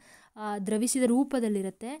ಹೇಳ್ತೀವಲ್ಲ, ದ್ರವಿಸಿದ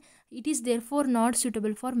ರೂಪದಲ್ಲಿರುತ್ತೆ. It is there for not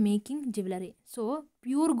suitable for making jewellery. So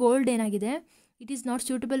pure gold ಏನಾಗಿದೆ, it is not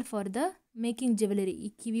suitable for the making jewellery. ಈ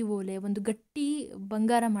ಕಿವಿ ಓಲೆ ಒಂದು ಗಟ್ಟಿ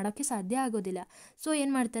ಬಂಗಾರ ಮಾಡೋಕ್ಕೆ ಸಾಧ್ಯ ಆಗೋದಿಲ್ಲ. ಸೊ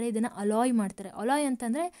ಏನು ಮಾಡ್ತಾರೆ, ಇದನ್ನು ಅಲಾಯ್ ಮಾಡ್ತಾರೆ. ಅಲಾಯ್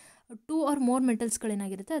ಅಂತಂದರೆ 2 or more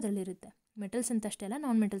ಮೆಟಲ್ಸ್ಗಳೇನಾಗಿರುತ್ತೆ ಅದರಲ್ಲಿರುತ್ತೆ. ಮೆಟಲ್ಸ್ ಅಂತ ಅಷ್ಟೇ ಅಲ್ಲ,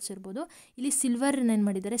 ನಾನ್ ಮೆಟಲ್ಸ್ ಇರ್ಬೋದು. ಇಲ್ಲಿ ಸಿಲ್ವರ್ನ ಏನು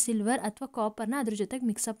ಮಾಡಿದ್ದಾರೆ, ಸಿಲ್ವರ್ ಅಥವಾ ಕಾಪರ್ನ ಅದ್ರ ಜೊತೆಗೆ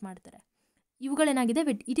ಮಿಕ್ಸಪ್ ಮಾಡ್ತಾರೆ. ಇವುಗಳೇನಾಗಿದೆ,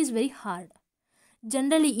 it is very hard.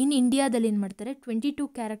 Generally ಇನ್ ಇಂಡಿಯಾದಲ್ಲಿ ಏನು ಮಾಡ್ತಾರೆ, 22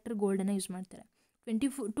 ಕ್ಯಾರೆಕ್ಟರ್ ಗೋಲ್ಡನ್ನು ಯೂಸ್ ಮಾಡ್ತಾರೆ.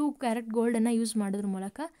 22 ಕ್ಯಾರೆಟ್ ಗೋಲ್ಡನ್ನು ಯೂಸ್ ಮಾಡೋದ್ರ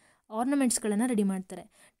ಮೂಲಕ ಆರ್ನಮೆಂಟ್ಸ್ಗಳನ್ನು ರೆಡಿ ಮಾಡ್ತಾರೆ.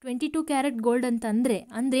 22 ಕ್ಯಾರೆಟ್ ಗೋಲ್ಡ್ ಅಂತ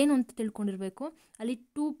ಅಂದ್ರೇನು ಅಂತ ತಿಳ್ಕೊಂಡಿರಬೇಕು. ಅಲ್ಲಿ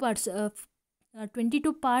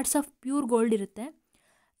 22 ಪಾರ್ಟ್ಸ್ ಆಫ್ ಪ್ಯೂರ್ ಗೋಲ್ಡ್ ಇರುತ್ತೆ.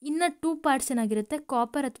 ಇನ್ನು 2 ಪಾರ್ಟ್ಸ್ ಏನಾಗಿರುತ್ತೆ,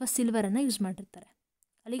 ಕಾಪರ್ ಅಥವಾ ಸಿಲ್ವರನ್ನು ಯೂಸ್ ಮಾಡಿರ್ತಾರೆ.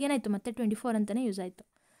 ಅಲ್ಲಿಗೇನಾಯಿತು, ಮತ್ತೆ 24 ಅಂತಲೇ ಯೂಸ್ ಆಯಿತು.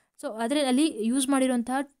 ಸೊ ಆದರೆ ಅಲ್ಲಿ ಯೂಸ್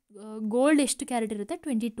ಮಾಡಿರುವಂತಹ ಗೋಲ್ಡ್ ಎಷ್ಟು ಕ್ಯಾರೆಟ್ ಇರುತ್ತೆ,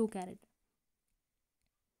 22 carrot.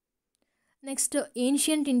 Next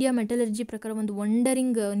ancient India metallurgy ಪ್ರಕಾರ ಒಂದು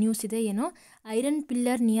ವಂಡರಿಂಗ್ ನ್ಯೂಸ್ ಇದೆ. ಏನೋ, iron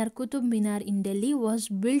pillar near Qutub Minar in Delhi was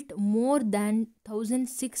built more than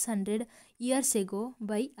 1600 years ago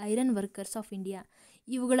by iron workers of India.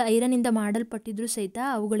 ಇವುಗಳ ಐರನಿಂದ ಮಾಡಲ್ಪಟ್ಟಿದ್ರು ಸಹಿತ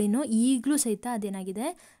ಅವುಗಳೇನೋ ಈಗಲೂ ಸಹಿತ ಅದೇನಾಗಿದೆ,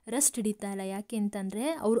 ರಸ್ಟ್ ಹಿಡಿತಾ ಇಲ್ಲ. ಯಾಕೆ ಅಂತಂದರೆ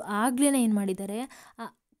ಅವರು ಆಗಲೇ ಏನು ಮಾಡಿದ್ದಾರೆ, ಆ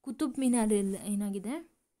ಕುತುಬ್ ಮಿನಾರ್ ಏನಾಗಿದೆ,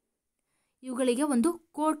 ಇವುಗಳಿಗೆ ಒಂದು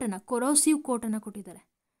ಕೊರೋಸಿವ್ ಕೋಟನ್ನು ಕೊಟ್ಟಿದ್ದಾರೆ.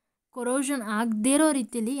 ಕೊರೋಷನ್ ಆಗದೇ ಇರೋ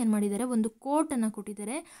ರೀತಿಯಲ್ಲಿ ಏನು ಮಾಡಿದ್ದಾರೆ, ಒಂದು ಕೋಟನ್ನು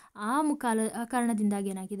ಕೊಟ್ಟಿದ್ದಾರೆ. ಆ ಕಾರಣದಿಂದಾಗಿ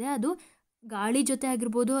ಏನಾಗಿದೆ, ಅದು ಗಾಳಿ ಜೊತೆ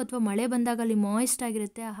ಆಗಿರ್ಬೋದು ಅಥವಾ ಮಳೆ ಬಂದಾಗ ಅಲ್ಲಿ ಮಾಯಿಸ್ಟ್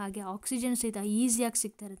ಆಗಿರುತ್ತೆ, ಹಾಗೆ ಆಕ್ಸಿಜನ್ ಸಹಿತ ಈಸಿಯಾಗಿ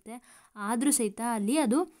ಸಿಗ್ತಾ ಇರುತ್ತೆ. ಆದರೂ ಸಹಿತ ಅಲ್ಲಿ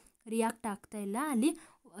ಅದು ರಿಯಾಕ್ಟ್ ಆಗ್ತಾ ಇಲ್ಲ, ಅಲ್ಲಿ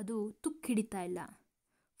ಅದು ತುಕ್ಕು ಹಿಡಿತಾ ಇಲ್ಲ.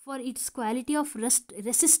 For it's quality of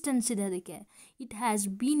resistance ಇದೆ ಅದಕ್ಕೆ. It has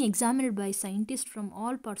been examined by scientist from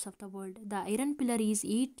all parts of the world. The iron pillar is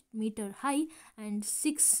 8 metre high and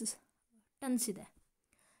 6 tons ಇದೆ,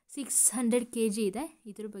 600 kg ಇದೆ.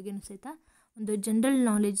 ಇದ್ರ ಬಗ್ಗೆನೂ ಸಹಿತ ಒಂದು ಜನರಲ್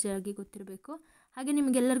ನಾಲೆಡ್ಜ್ ಆಗಿ ಗೊತ್ತಿರಬೇಕು. ಹಾಗೆ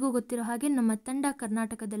ನಿಮಗೆಲ್ಲರಿಗೂ ಗೊತ್ತಿರೋ ಹಾಗೆ ನಮ್ಮ ತಂಡ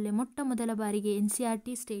ಕರ್ನಾಟಕದಲ್ಲೇ ಮೊಟ್ಟ ಮೊದಲ ಬಾರಿಗೆ NCERT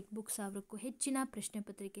ಸ್ಟೇಟ್ ಬುಕ್ 1000ಕ್ಕೂ ಹೆಚ್ಚಿನ ಪ್ರಶ್ನೆ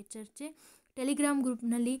ಪತ್ರಿಕೆ ಚರ್ಚೆ, ಟೆಲಿಗ್ರಾಮ್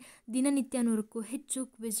ಗ್ರೂಪ್ನಲ್ಲಿ ದಿನನಿತ್ಯ 100ಕ್ಕೂ ಹೆಚ್ಚು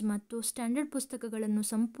ಕ್ವಿಜ್ ಮತ್ತು ಸ್ಟ್ಯಾಂಡರ್ಡ್ ಪುಸ್ತಕಗಳನ್ನು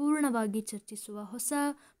ಸಂಪೂರ್ಣವಾಗಿ ಚರ್ಚಿಸುವ ಹೊಸ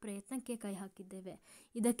ಪ್ರಯತ್ನಕ್ಕೆ ಕೈ ಹಾಕಿದ್ದೇವೆ.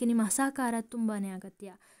 ಇದಕ್ಕೆ ನಿಮ್ಮ ಸಹಕಾರ ತುಂಬಾ ಅಗತ್ಯ.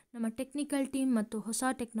 ನಮ್ಮ ಟೆಕ್ನಿಕಲ್ ಟೀಮ್ ಮತ್ತು ಹೊಸ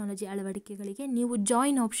ಟೆಕ್ನಾಲಜಿ ಅಳವಡಿಕೆಗಳಿಗೆ ನೀವು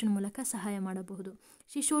ಜಾಯಿನ್ ಆಪ್ಷನ್ ಮೂಲಕ ಸಹಾಯ ಮಾಡಬಹುದು.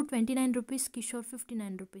 ಶಿಶೋರ್ 29 rupees, Kishore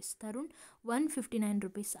 59 rupees, Tarun 159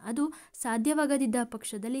 rupees. ಅದು ಸಾಧ್ಯವಾಗದಿದ್ದ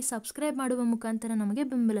ಪಕ್ಷದಲ್ಲಿ ಸಬ್ಸ್ಕ್ರೈಬ್ ಮಾಡುವ ಮುಖಾಂತರ ನಮಗೆ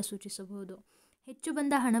ಬೆಂಬಲ ಸೂಚಿಸಬಹುದು. ಹೆಚ್ಚು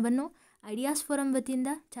ಬಂದ ಹಣವನ್ನು ಐಡಿಯಾಸ್ ಫೋರಂ ವತಿಯಿಂದ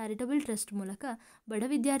ಚಾರಿಟಬಲ್ ಟ್ರಸ್ಟ್ ಮೂಲಕ ಬಡ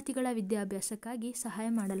ವಿದ್ಯಾರ್ಥಿಗಳ ವಿದ್ಯಾಭ್ಯಾಸಕ್ಕಾಗಿ ಸಹಾಯ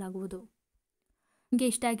ಮಾಡಲಾಗುವುದು. ನಿಮಗೆ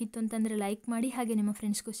ಇಷ್ಟ ಆಗಿತ್ತು ಅಂತಂದರೆ ಲೈಕ್ ಮಾಡಿ, ಹಾಗೆ ನಿಮ್ಮ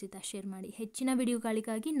ಫ್ರೆಂಡ್ಸ್ಗೂ ಸಹಿತ ಶೇರ್ ಮಾಡಿ. ಹೆಚ್ಚಿನ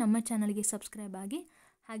ವಿಡಿಯೋಗಳಿಗಾಗಿ ನಮ್ಮ ಚಾನಲ್ಗೆ ಸಬ್ಸ್ಕ್ರೈಬ್ ಆಗಿ,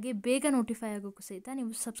 ಹಾಗೆ ಬೇಗ ನೋಟಿಫೈ ಆಗೋಕ್ಕೂ ಸಹಿತ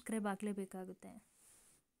ನೀವು ಸಬ್ಸ್ಕ್ರೈಬ್ ಆಗಲೇಬೇಕಾಗುತ್ತೆ.